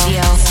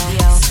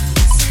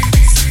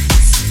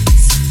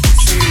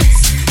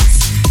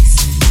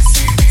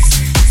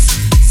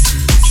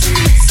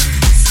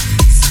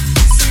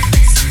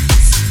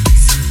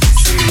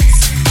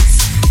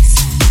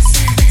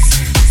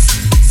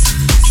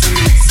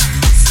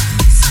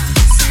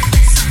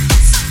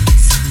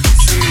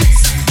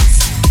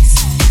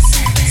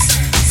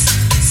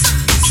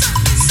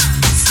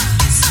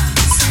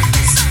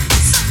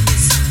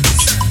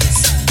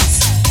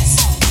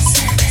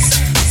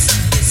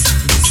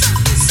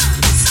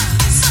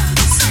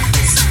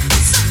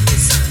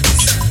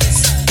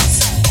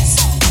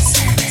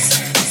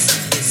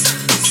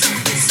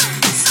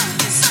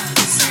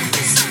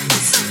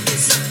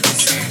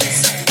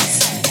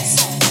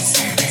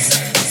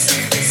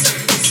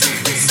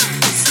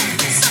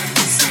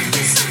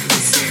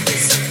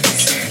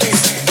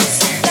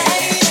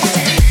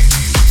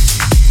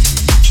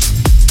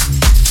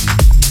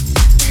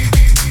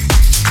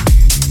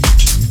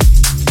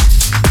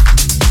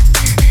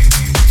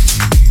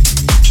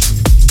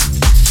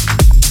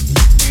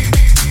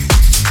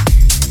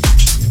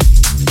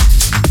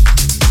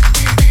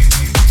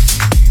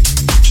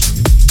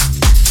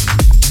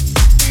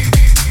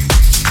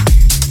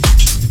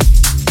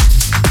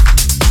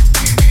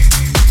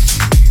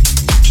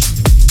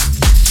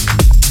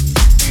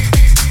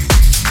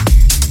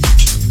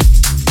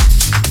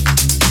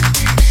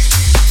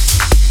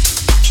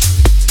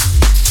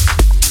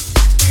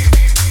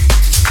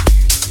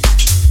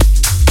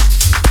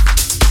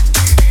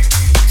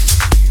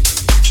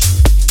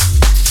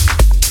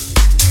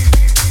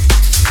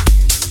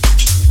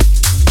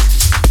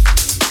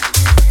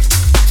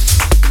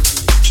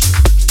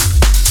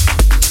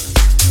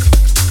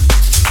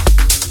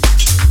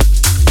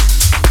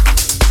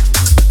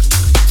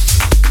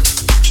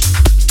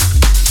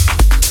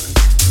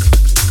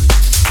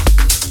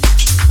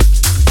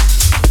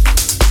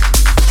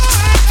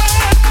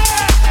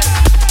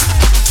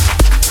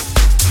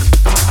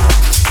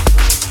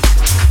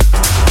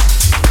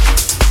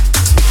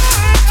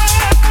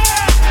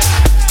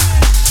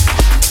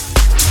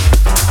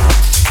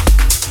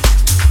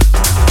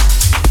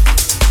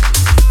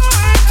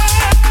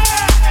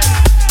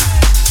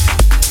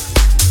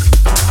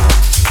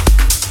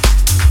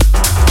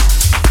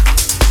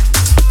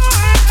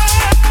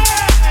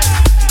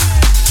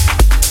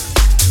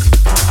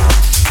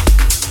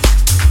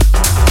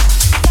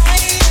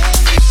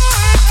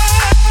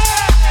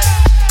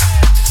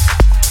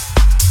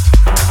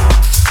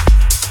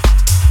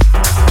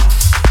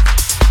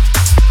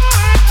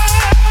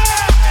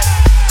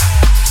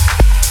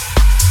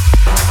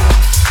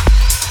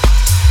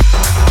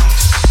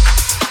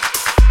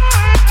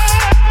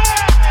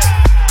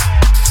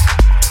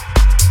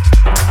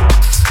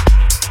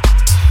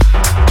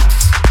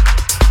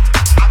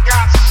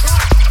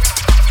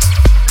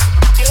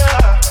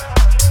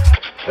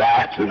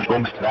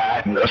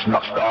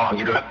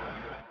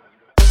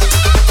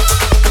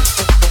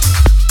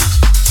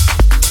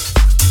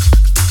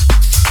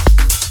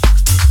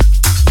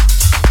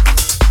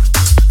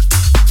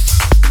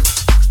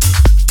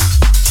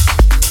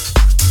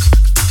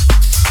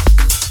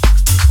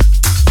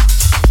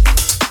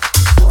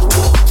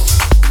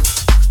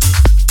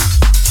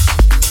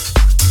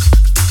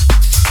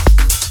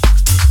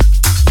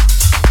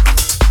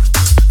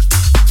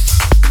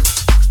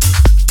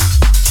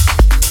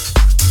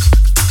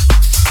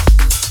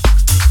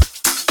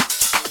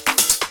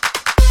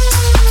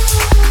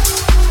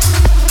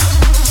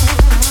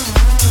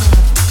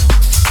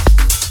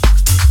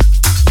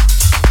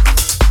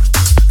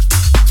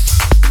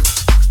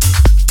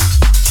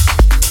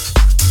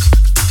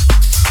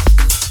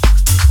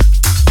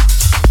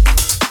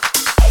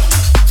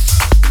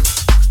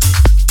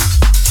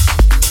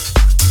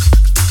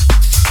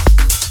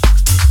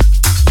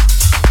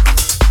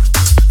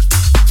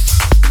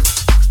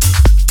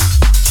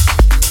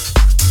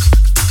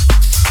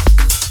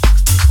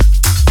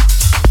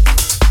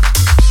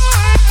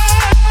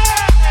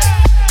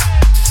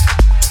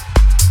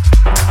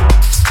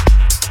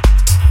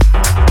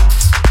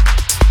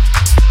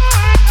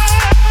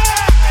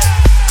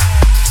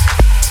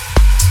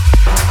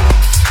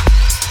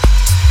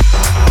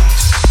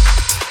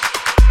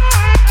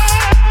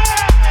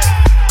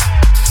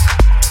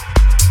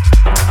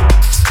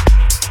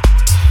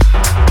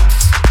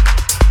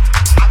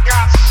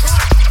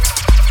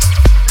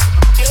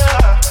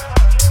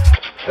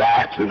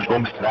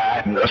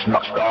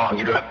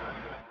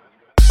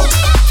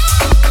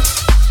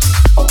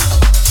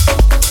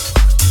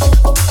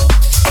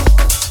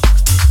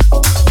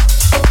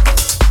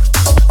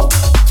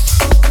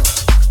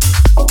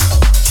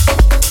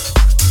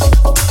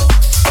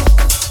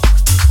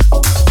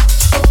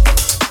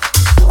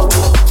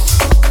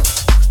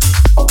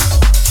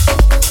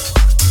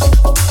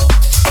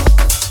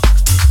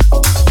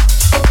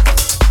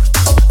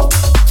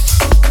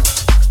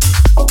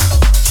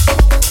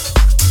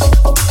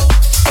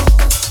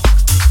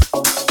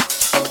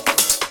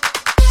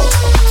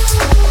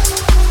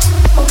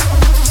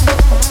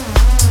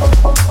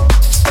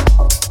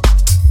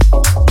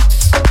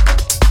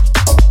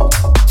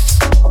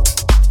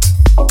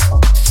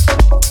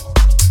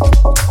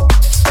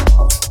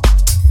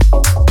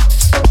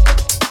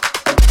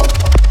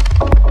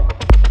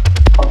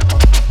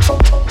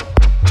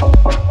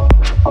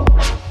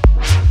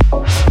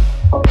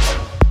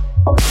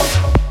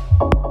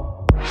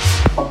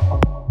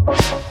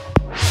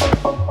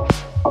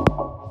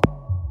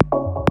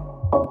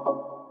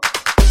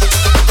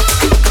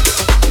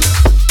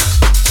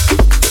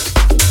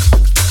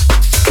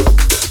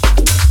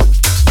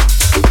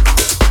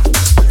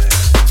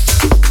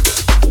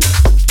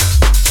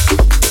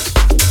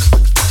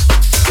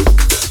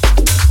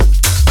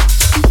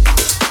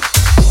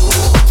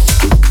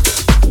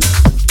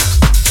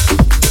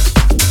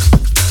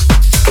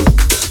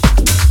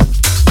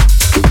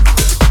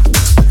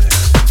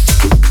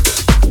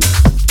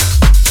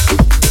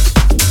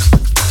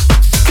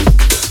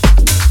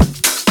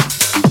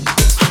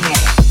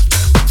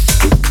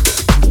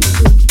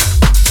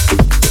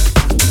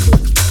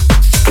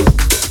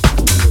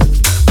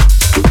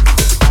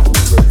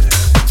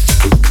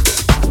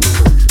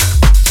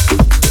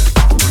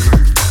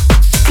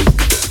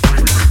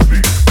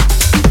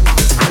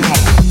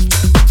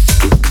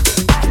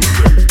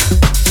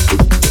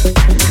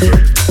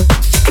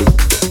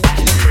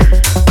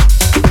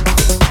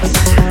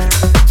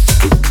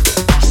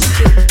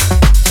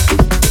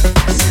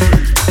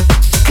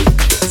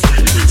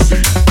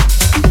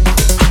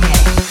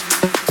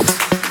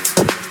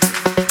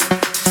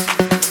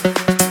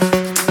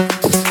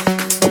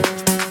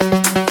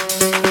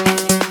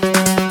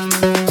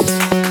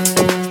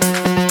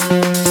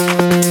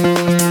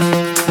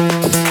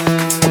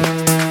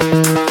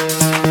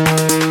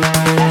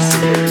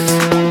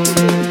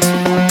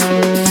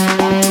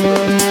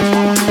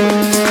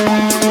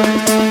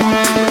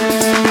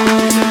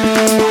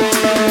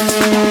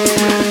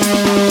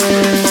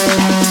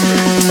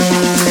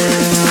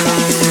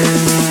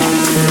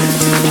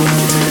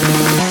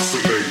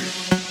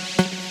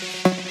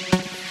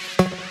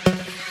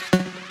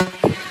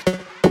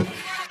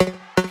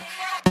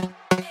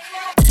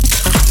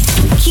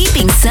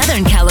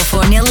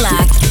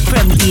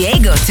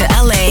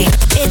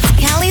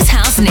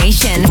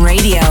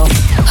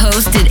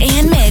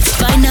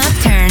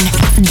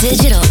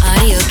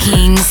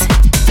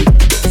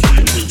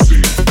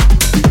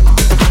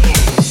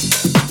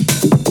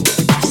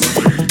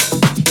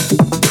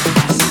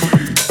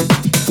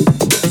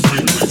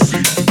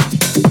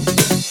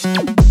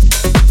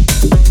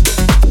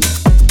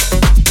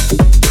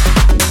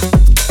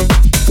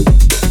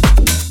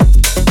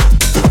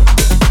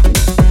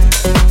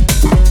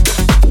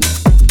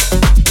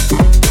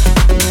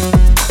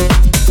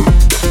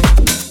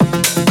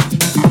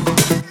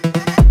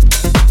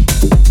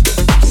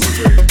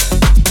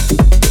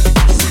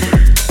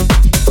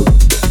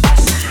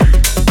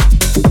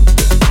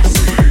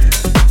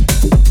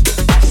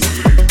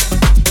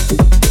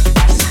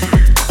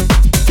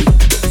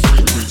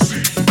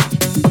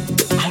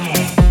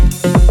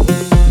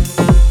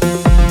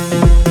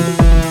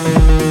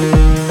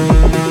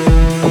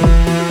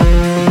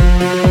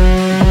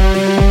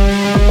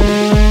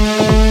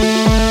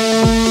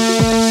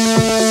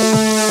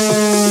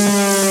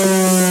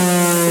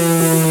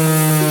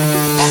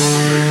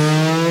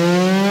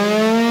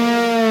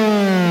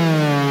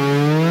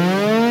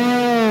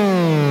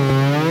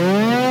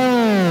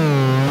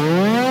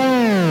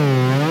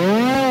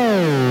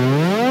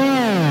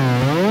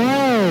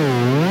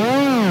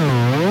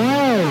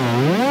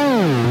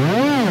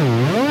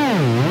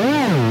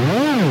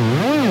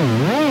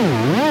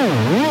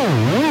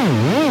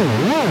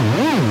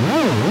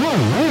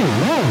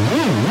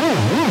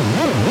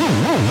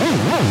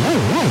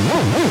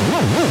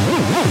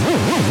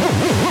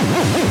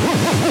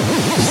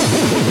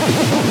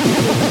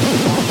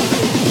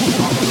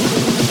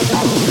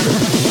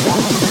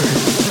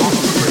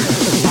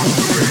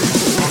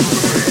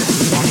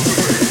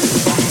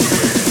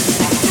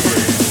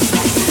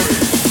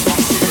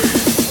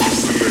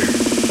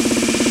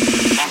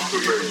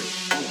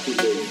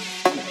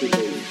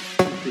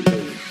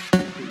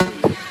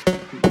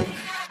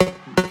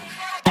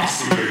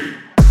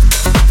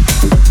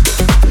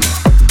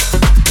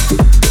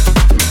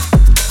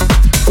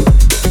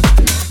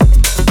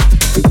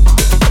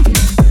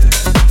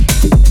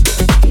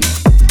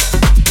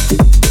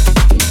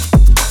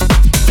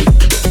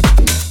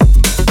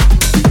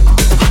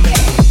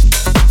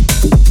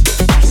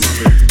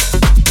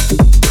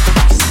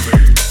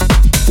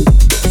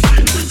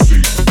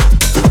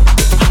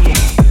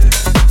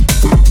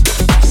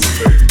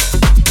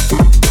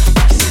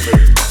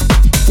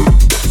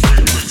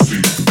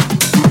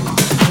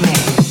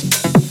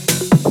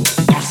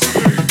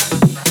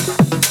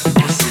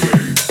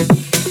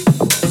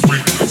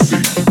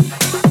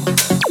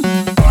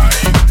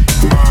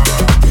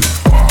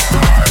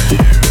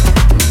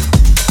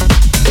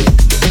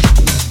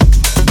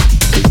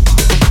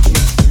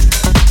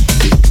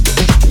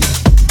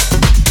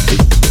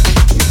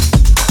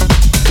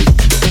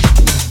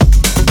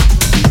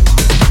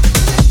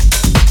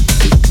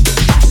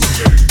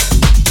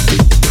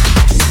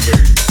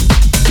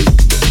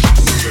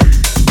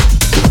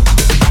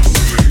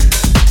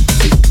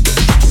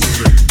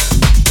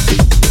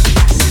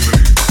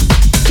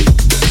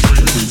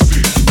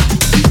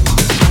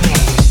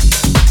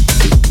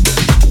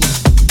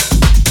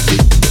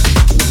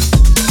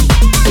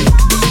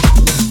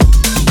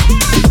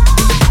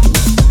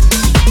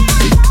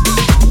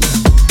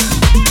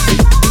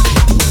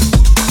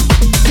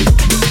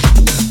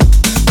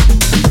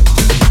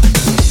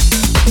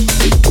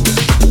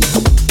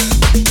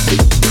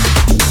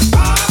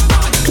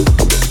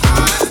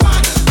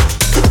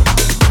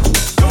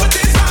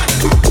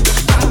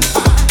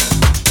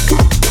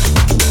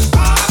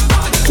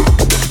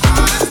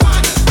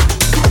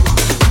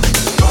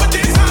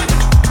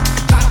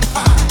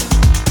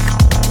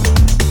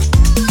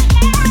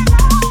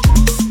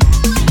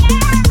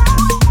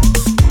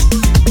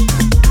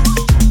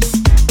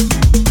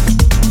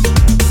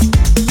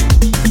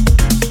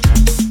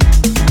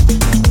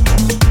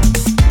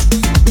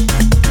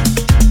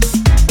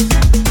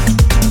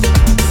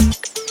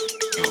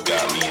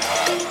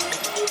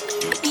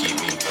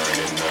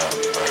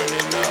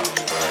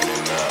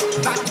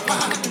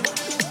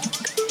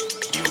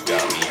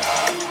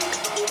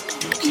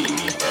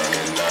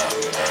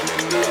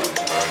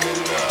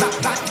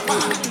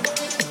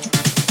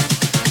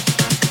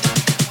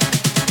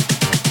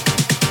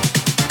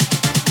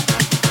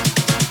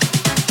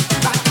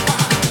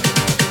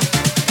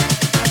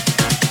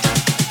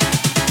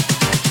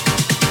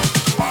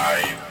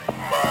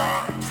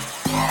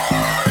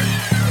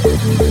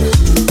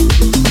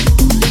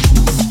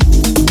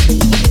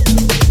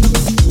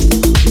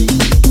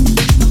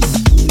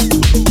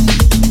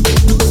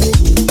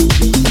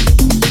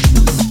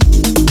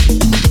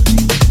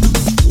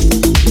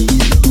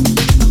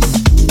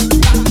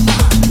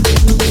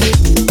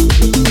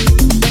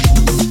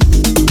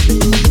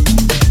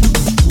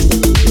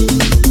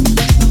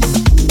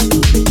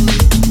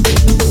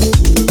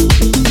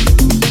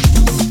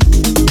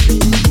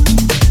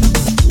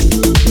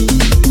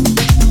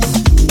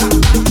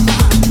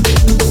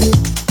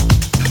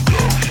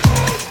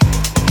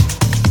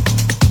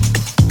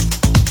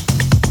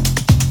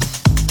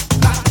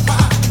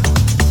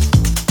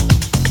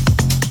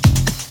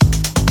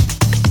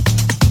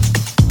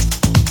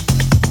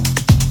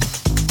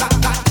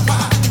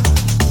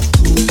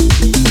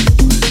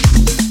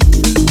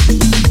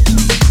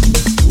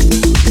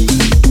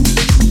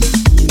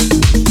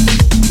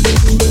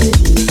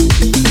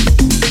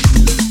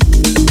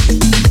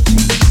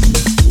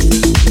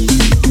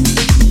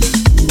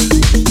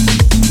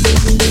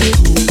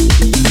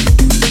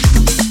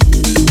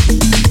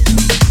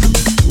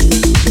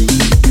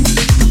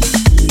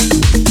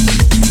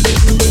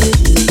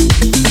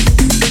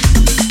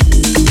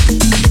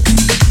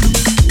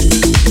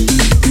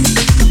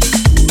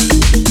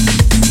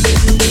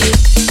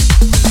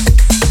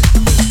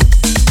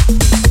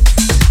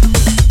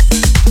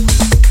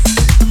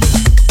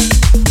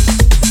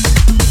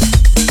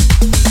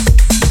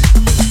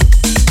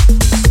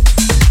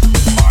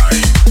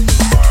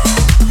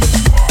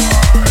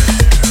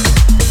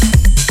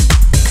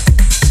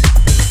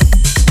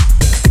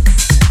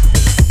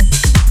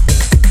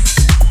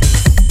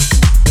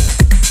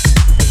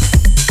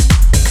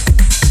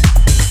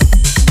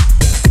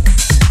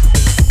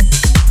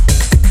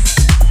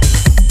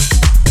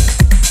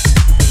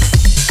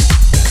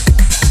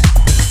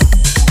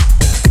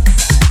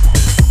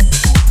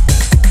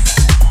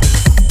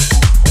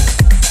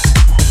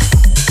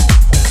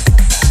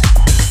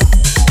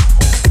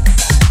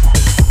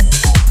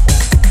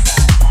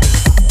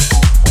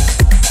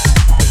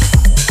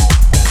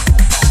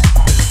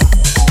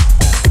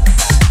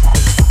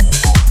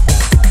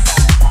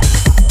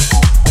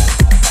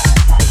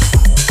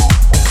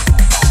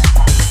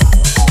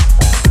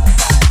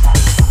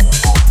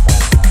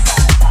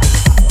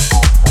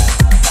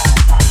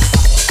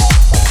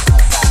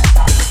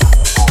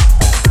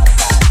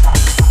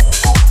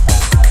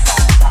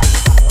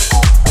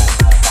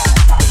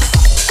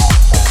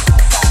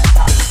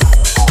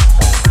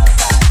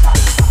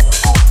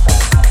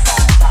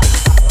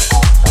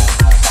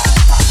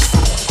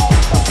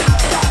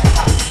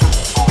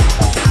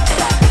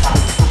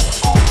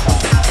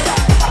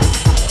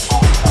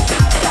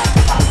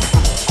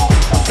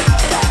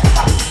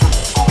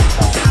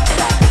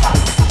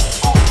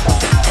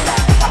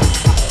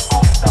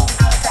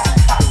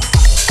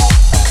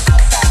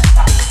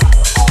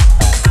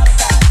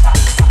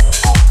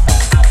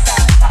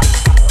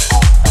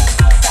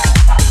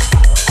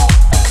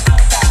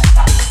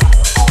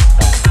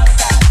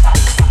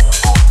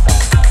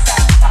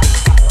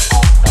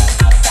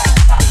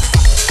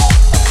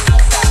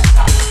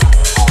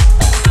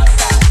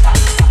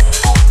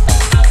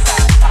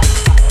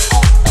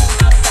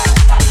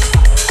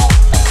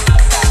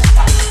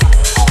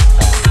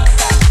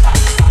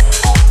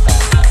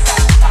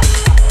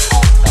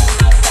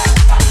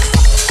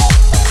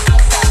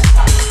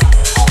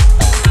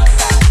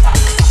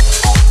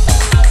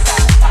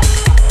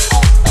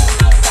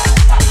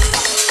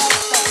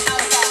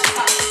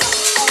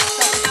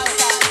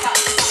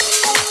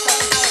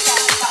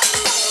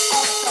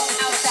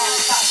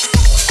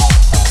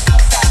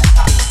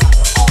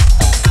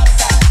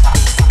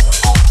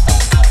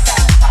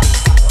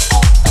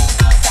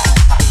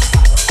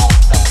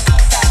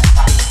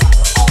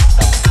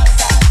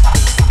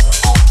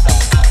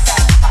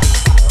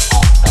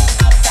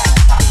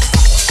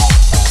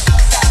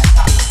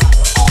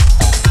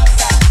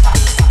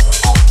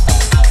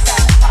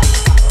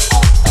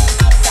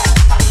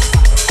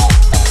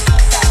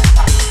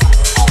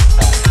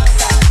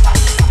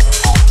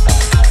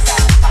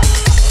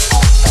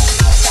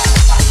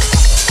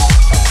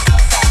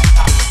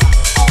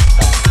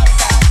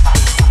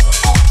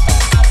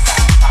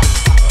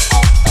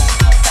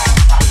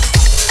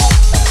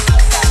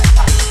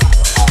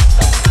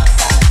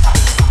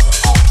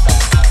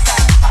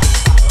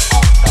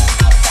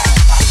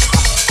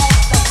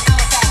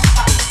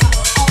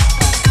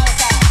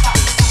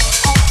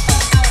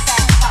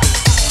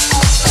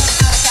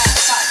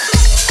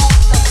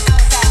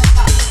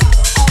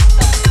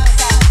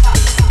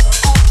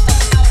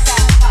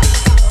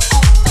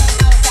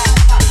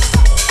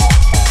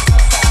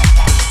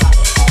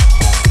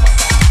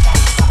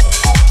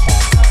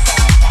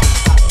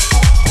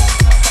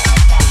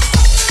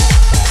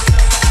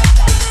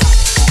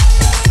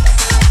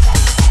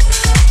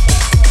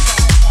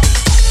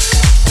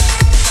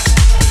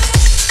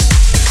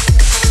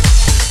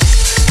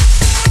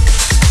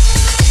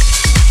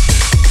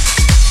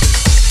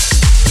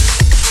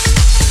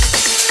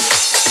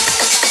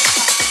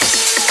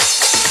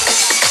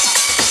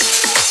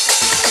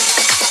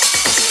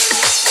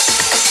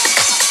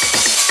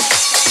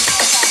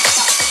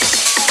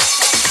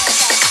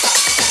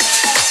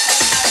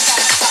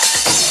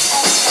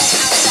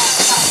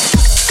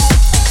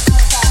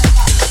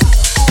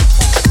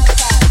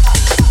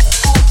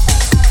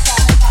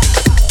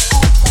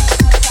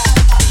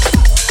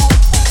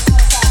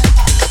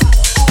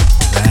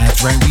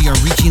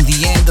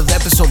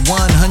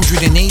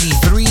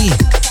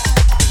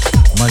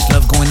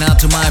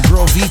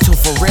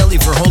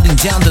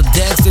 down the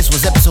decks. This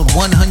was episode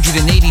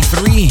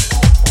 183.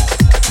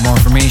 For more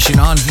information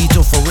on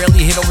Vito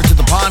Foreli, head over to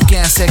the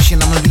podcast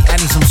section. I'm going to be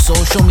adding some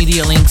social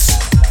media links.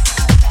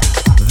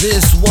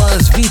 This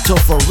was Vito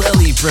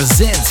Foreli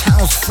presents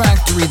House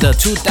Factory, the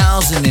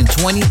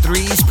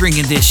 2023 Spring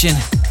Edition.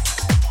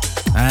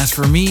 As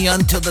for me,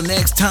 until the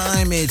next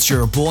time, it's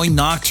your boy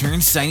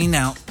Nocturne signing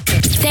out.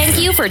 Thank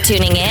you for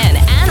tuning in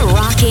and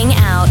rocking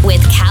out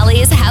with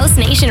Cali's House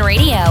Nation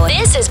Radio.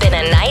 This has been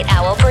a Night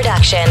Owl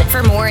production.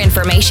 For more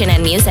information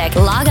and music,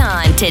 log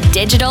on to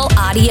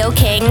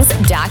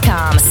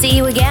digitalaudiokings.com. See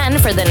you again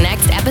for the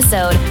next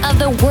episode of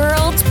the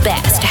world's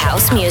best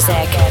house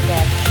music.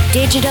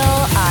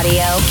 Digital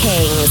Audio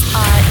Kings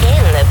are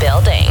in the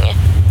building.